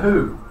range. With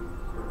who?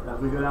 As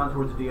we go down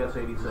towards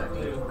DS-86.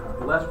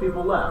 There's less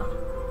people left.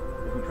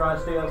 If we try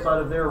to stay outside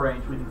of their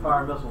range, we can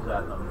fire missiles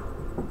at them.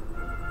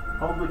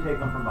 Hopefully take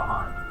them from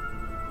behind.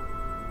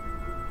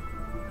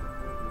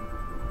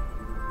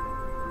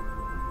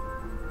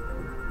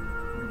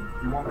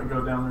 You want me to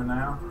go down there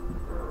now?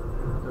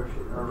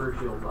 Our rear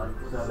shield's like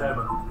 7.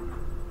 7.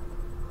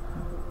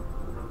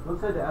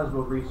 Let's head to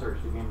Azubah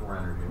Research to gain more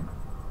energy.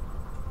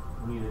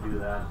 We need to do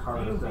that.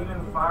 Cargo Steam 17.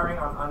 Demon firing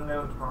on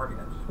unknown target,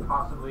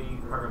 possibly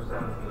Cargo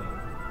 17.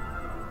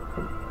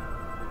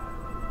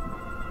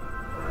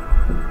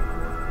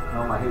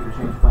 Oh, I hate to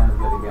change plans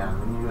yet again.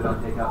 We need to go down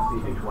and take out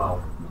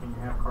CH-12. Can you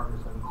have Cargo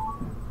 17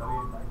 tell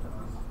you back to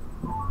us?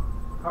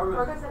 Cargo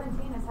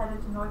 17 is headed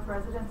to North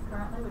Residence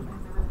currently, which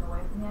means they're moving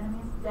away from the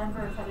enemies.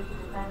 Denver is headed to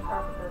defend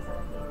Cargo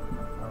 17.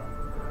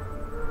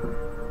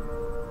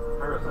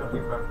 Cargo 17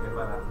 is about to get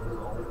by that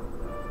missile.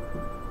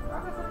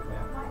 Cargo 17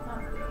 Yeah. might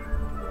not.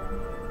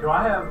 Do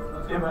I have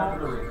Let's go back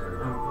to the impulse? research.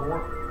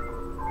 Warp?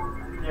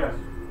 Yes.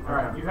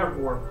 Alright, you have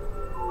warp.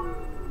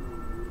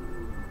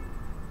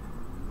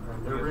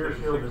 Their rear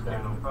shield is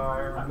down.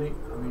 Fire. I need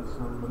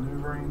some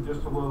maneuvering,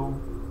 just a little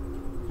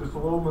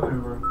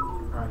maneuvering.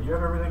 Alright, you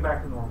have everything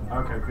back to normal.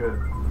 Okay, good.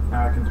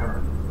 Now I can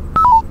turn.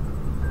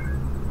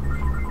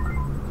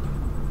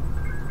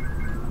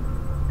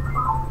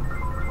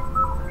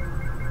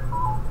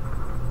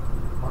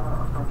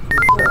 I'm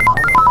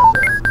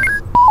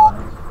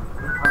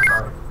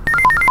sorry.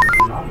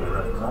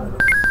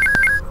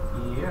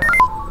 Yes.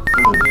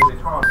 It is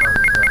a Toronto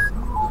target.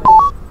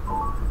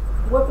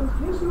 Weapons,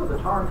 can you see what the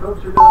tar and folks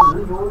are doing?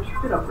 Really yours?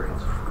 Get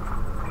upgrades.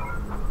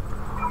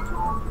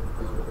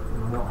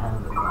 We don't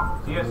have it.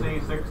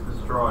 DS-86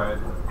 destroyed.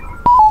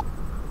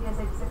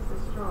 DS-86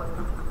 destroyed.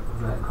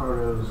 Is that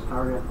cargo's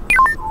target?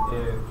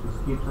 It, Just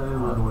keep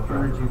saying what we're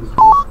trying to do.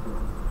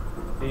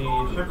 the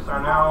ships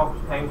are now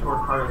heading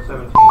toward Cargo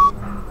 17.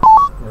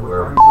 Yeah,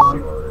 We're what's our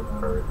target? loaded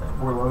for everything.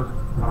 We're loaded.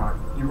 Alright.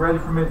 You ready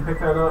for me to pick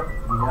that up,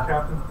 Yeah.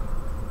 Captain?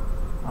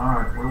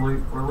 Alright, we're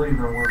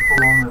leaving. We're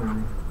full on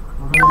enemy.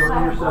 We're going to go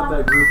intercept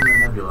that group in the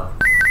nebula.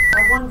 I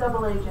have one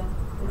double agent.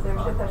 Is there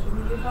a ship that should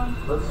meet you from?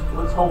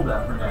 Let's hold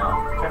that for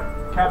now.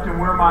 Captain,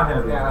 where am I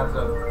headed? Yeah, that's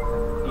a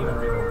demon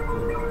regal.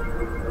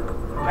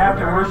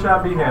 Captain, where should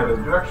I be headed?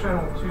 Direction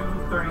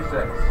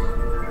 236.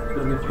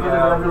 We're going to get through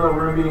the nebula.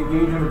 We're going to be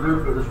engaging the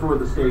group that destroyed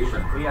the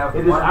station. We have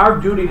It is our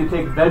duty to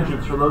take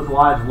vengeance for those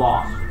lives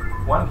lost.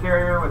 one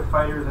carrier with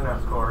fighters and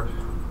escort.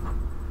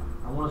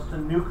 I want us to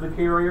nuke the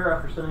carrier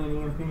after sending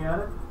an EMP at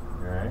it.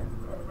 Alright.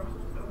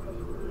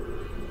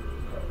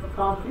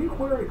 Tom, can you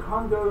query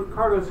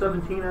Cargo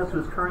 17 as to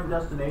its current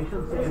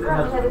destination? It's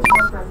currently headed to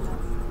North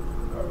Residence.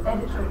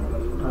 And it should be.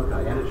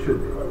 Okay, and it should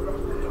be.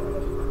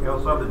 We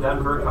also have the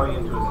Denver coming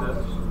in to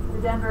assist.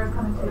 The Denver is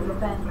coming to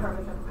defend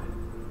Cargo 17.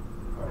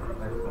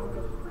 Excellent.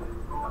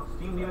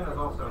 Steam Demon is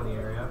also in the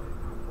area.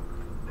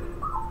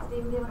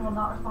 Steam Demon will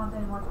not respond to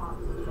any more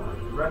taunts.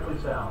 Directly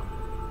south.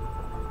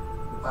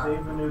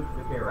 Save the nuke for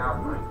the carrier. Out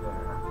right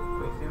there. Can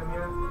we see them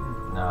yet?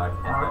 No, I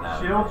can't right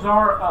now. Shields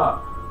are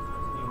up.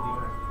 Steam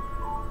Demon.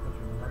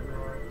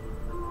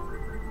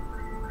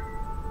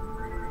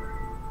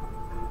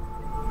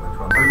 Which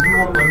one? Are you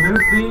on the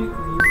nuke thing?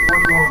 What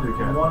do you want to do, We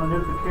Ken? want to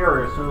nuke the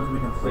carrier as soon as we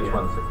can see Which it.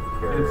 one's the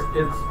carrier?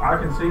 It's. I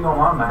can see it on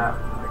my map.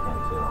 I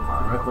can't see it on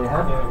mine. Directly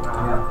ahead?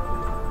 Yeah.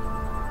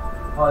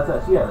 Oh,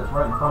 that's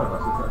right in front of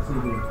us. It's that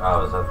CV.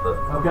 Oh, is that the...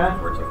 Okay.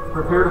 We're taking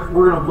Prepare to,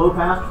 we're going to blow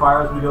past,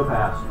 fire as we go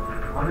past.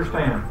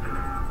 Understand.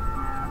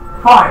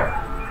 Fire!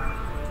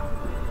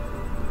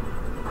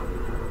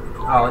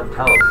 Oh, it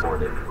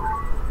teleported.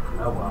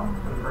 Oh well.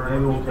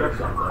 Maybe we'll take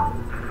something.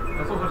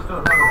 Missiles are still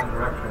heading in that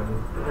direction.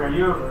 There,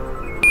 you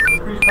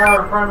increase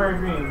power of primary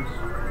beams.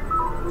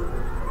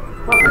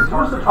 Focus.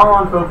 Use the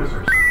Taron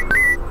focusers.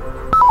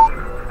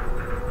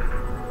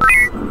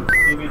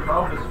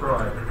 CB-12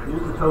 destroyed.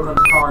 Use the token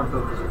Taron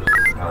focusers.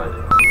 Oh, I did.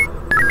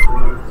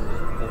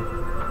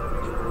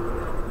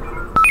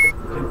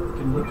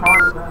 Can you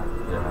target that?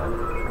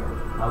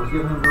 Yeah. I was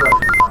giving him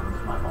directions.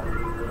 It's my fault.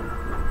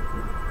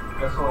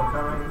 Missile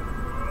incoming.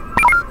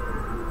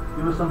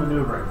 Give us some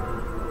maneuvering.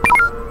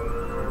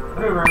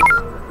 Maneuvering.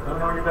 Let me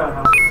know when you're done,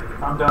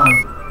 huh? I'm done.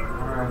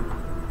 Alright.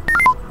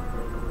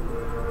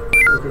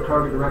 Is the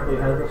target directly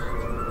ahead of us?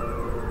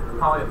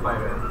 Probably a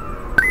fighter.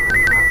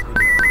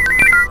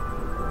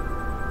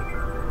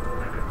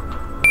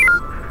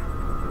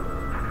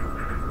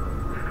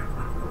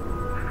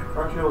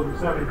 Our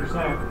shields are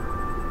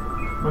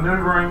 70%.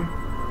 Maneuvering.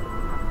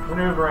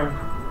 Maneuvering.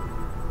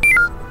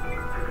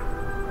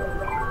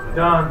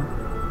 Done.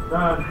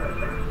 Done.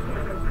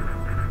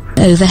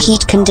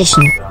 Overheat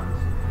condition.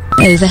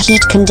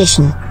 Overheat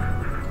condition.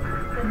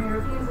 Then he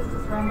refuses to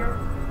surrender.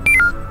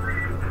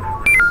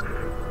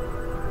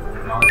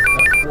 No, it's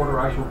that quarter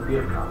I shall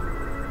forgive now.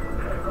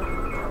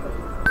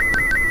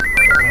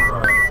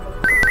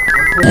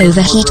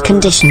 Overheat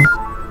condition.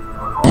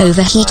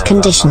 Overheat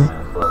condition.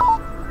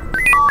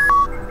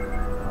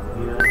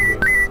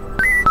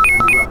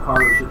 We've got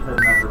cargo ships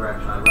heading that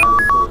direction. I'd rather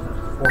be close enough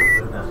to support it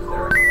if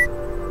necessary.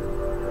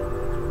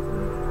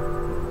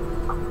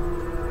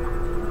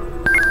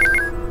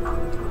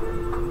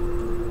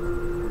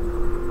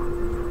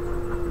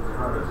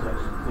 Cargo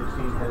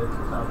 16 headed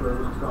to South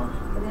Residence Comes.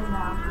 It is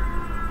now.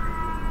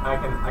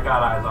 I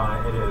got eyes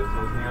on it. It is.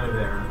 It's nearly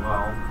there as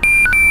well.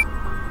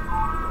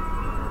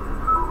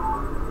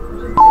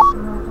 Which is good.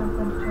 We're going to attempt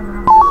them to turn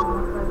around and go to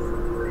North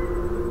Residence.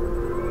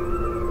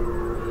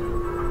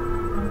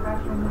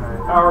 Manufacturing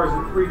missile. Power is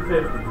at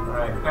 350.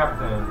 Alright,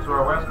 Captain. To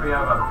our west we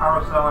have a power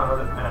cell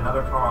and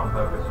another Tron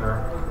focuser.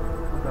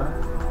 Okay.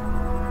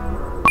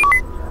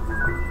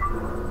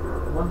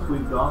 Once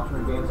we've docked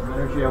and regained some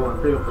energy, I want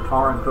to pick up the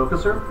Taran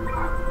focuser.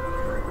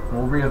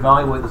 We'll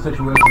reevaluate the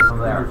situation from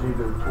there. Energy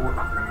to torque.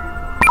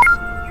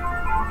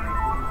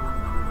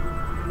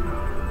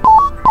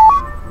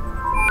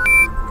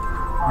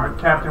 Alright,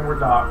 Captain, we're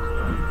docked.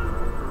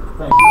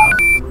 Thank you.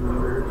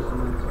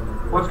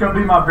 What's going to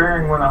be my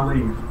bearing when I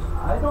leave?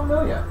 I don't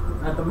know yet.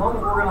 At the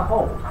moment, we're going to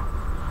hold.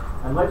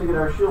 I'd like to get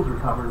our shields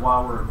recovered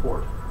while we're in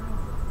port.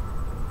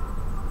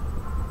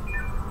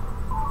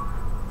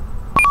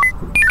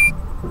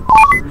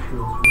 Your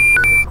shields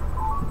repaired.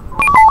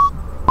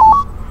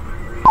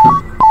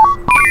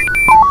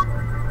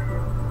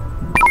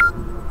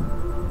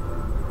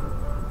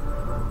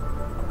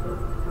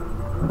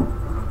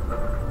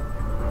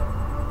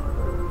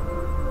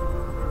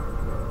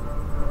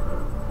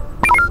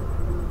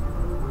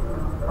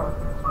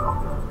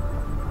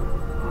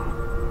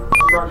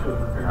 Structures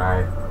repaired.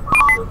 Alright.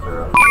 Shields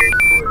are up.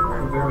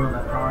 We're bearing on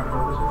that Taran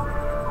focuser.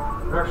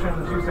 Direction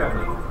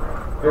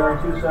 270. Bearing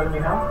 270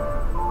 now?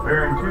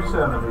 Bearing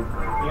 270.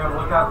 Be on the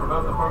lookout for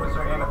both the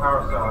focuser and the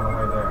power cell on the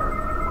way there.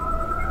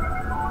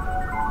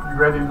 You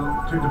ready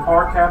to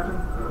depart, Captain?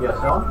 Yes,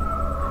 sir.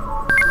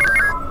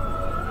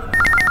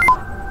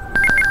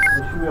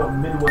 They should be out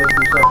midway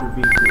through sector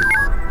B2.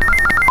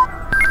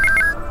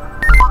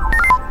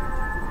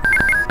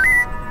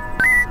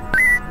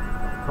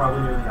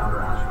 Probably near the outer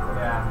asteroid.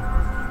 Yeah.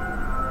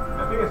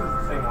 I think this is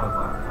the same one as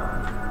last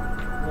time.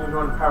 I'm going to go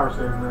into power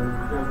save mode.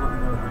 You guys let me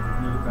know if you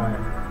need it back.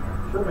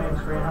 Show main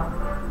screen out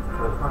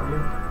for the front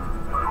view.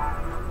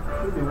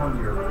 Should be one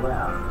to your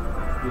left.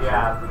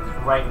 Yeah, it's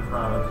right in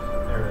front of us.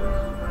 There it is.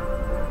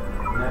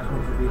 The next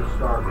one should be the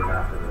starboard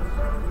after this.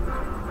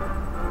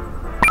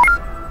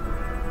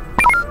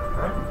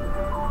 Right?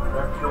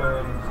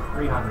 Direction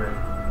 300.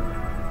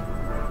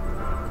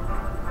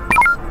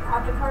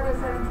 the cargo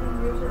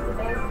 17 reaches the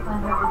base, I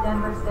plan to have the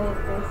Denver stay at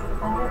the base to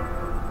defend it.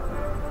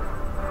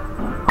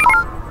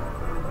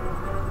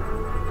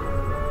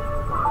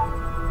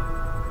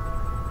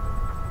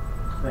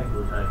 Thank you,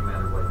 Lieutenant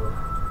Commander Whitewood.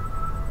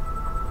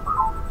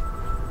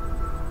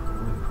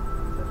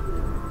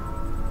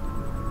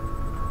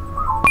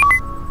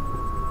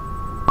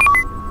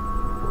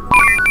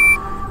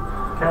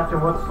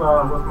 Captain, what's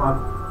my?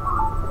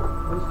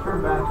 Let's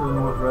turn back to the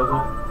North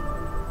Resident.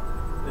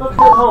 Let's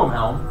get home,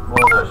 Helm.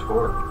 What was our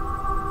score?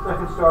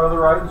 Second star to the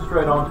right and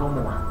straight on till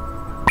morning.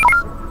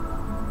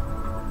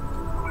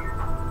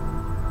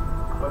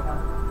 What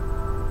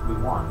happened? We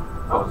won.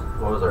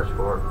 What was our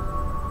score?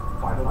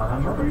 Vital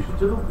contribution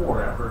to the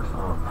war effort.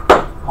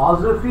 Oh.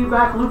 Positive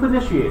feedback loop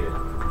initiated.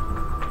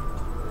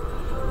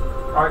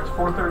 All right, it's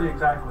 4:30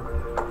 exactly.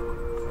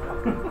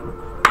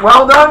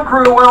 Well done,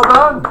 crew. Well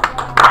done.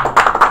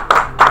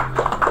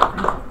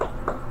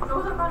 So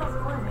what's our final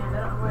score, man?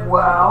 I don't know where.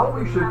 Well,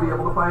 we should be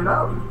able to find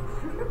out.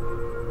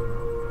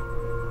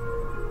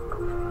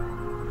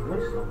 At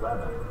least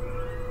 11.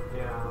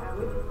 Yeah.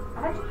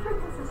 I actually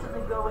pretty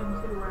consistently going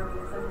to wherever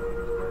they said they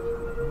needed to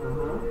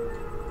go to.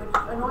 Which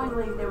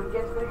annoyingly they would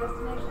get to their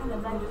destination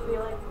and then just be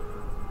like,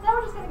 no,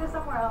 we're just gonna go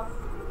somewhere else.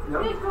 Yep.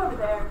 We need to go over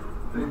there.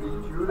 They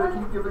need you to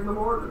keep giving them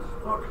orders.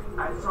 Look,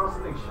 I saw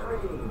something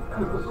shiny.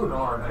 That's a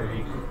star,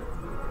 maybe.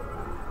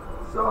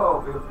 So,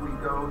 if we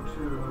go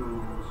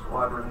to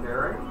Squadron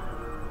Daring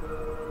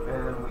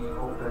and we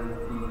open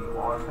the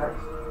log text,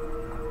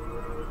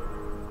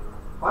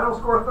 final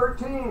score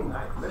 13.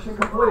 Nice. Mission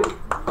complete.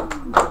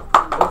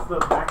 What's the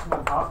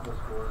maximum possible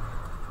score?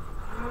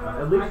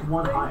 At least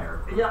one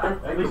higher. Yeah,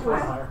 At least one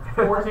higher.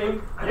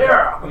 14?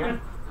 Yeah.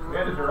 We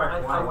had to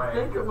direct one I away.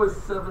 think it was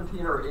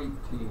 17 or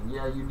 18.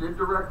 Yeah, you did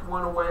direct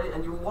one away,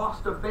 and you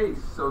lost a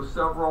base. So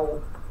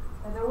several.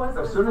 And there was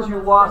As this soon as one you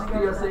that's lost gonna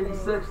go to that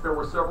DS-86, there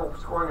were several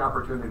scoring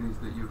opportunities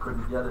that you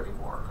couldn't get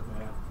anymore.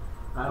 Yeah.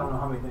 I don't know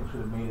how many things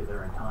should have made it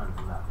there in time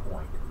from that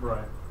point. Right.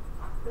 base.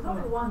 There's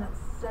only one that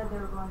said they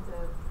were going to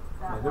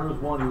that Yeah, there was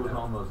one who was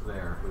almost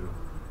there.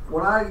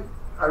 When I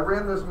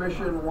ran this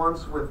mission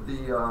once with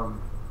the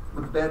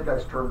bad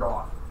guys turned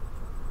off,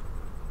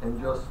 and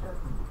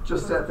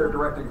just sat there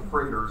directing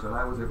freighters, and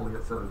I was able to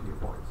get 17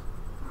 points.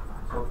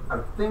 So I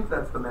think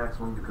that's the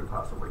maximum you could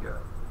possibly get.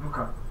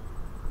 Okay.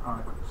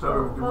 Alright.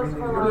 So, do we Most need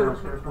to of go our-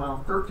 downstairs?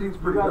 Well, 13's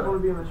you pretty guys want to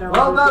good. be in the challenge?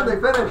 Well done, they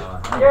finished.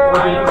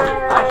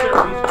 I should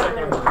at least check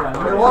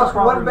in. They lost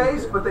one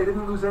base, but they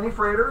didn't lose any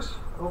freighters,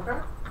 Okay.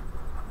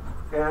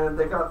 and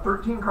they got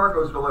 13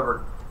 cargoes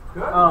delivered.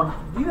 Good.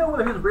 Do you know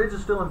whether his bridge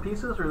is still in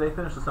pieces or they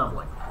finished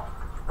assembling?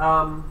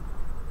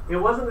 It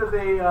wasn't that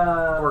they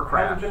Or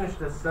hadn't crashed.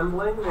 finished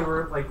assembling; they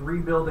were like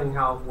rebuilding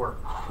how it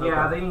worked.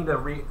 Yeah, Okay. they need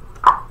to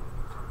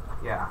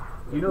Yeah.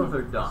 You know if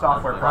they're done.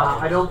 Software That's what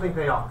problems. I don't think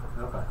they are.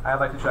 Okay. I'd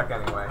like to check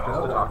anyway,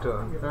 just to talk to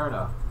them. Fair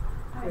enough.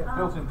 Alright,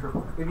 Built-in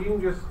triple. If you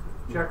can just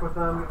check with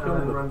them and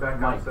then run back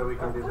Mike. up so we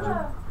can do What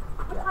that.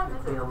 time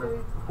is it?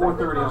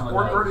 4:30 on the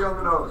 4:30 on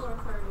the nose.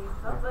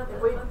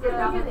 If we get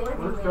down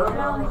Let's go.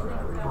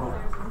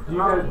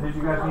 there. Did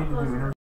you guys need to do interviews?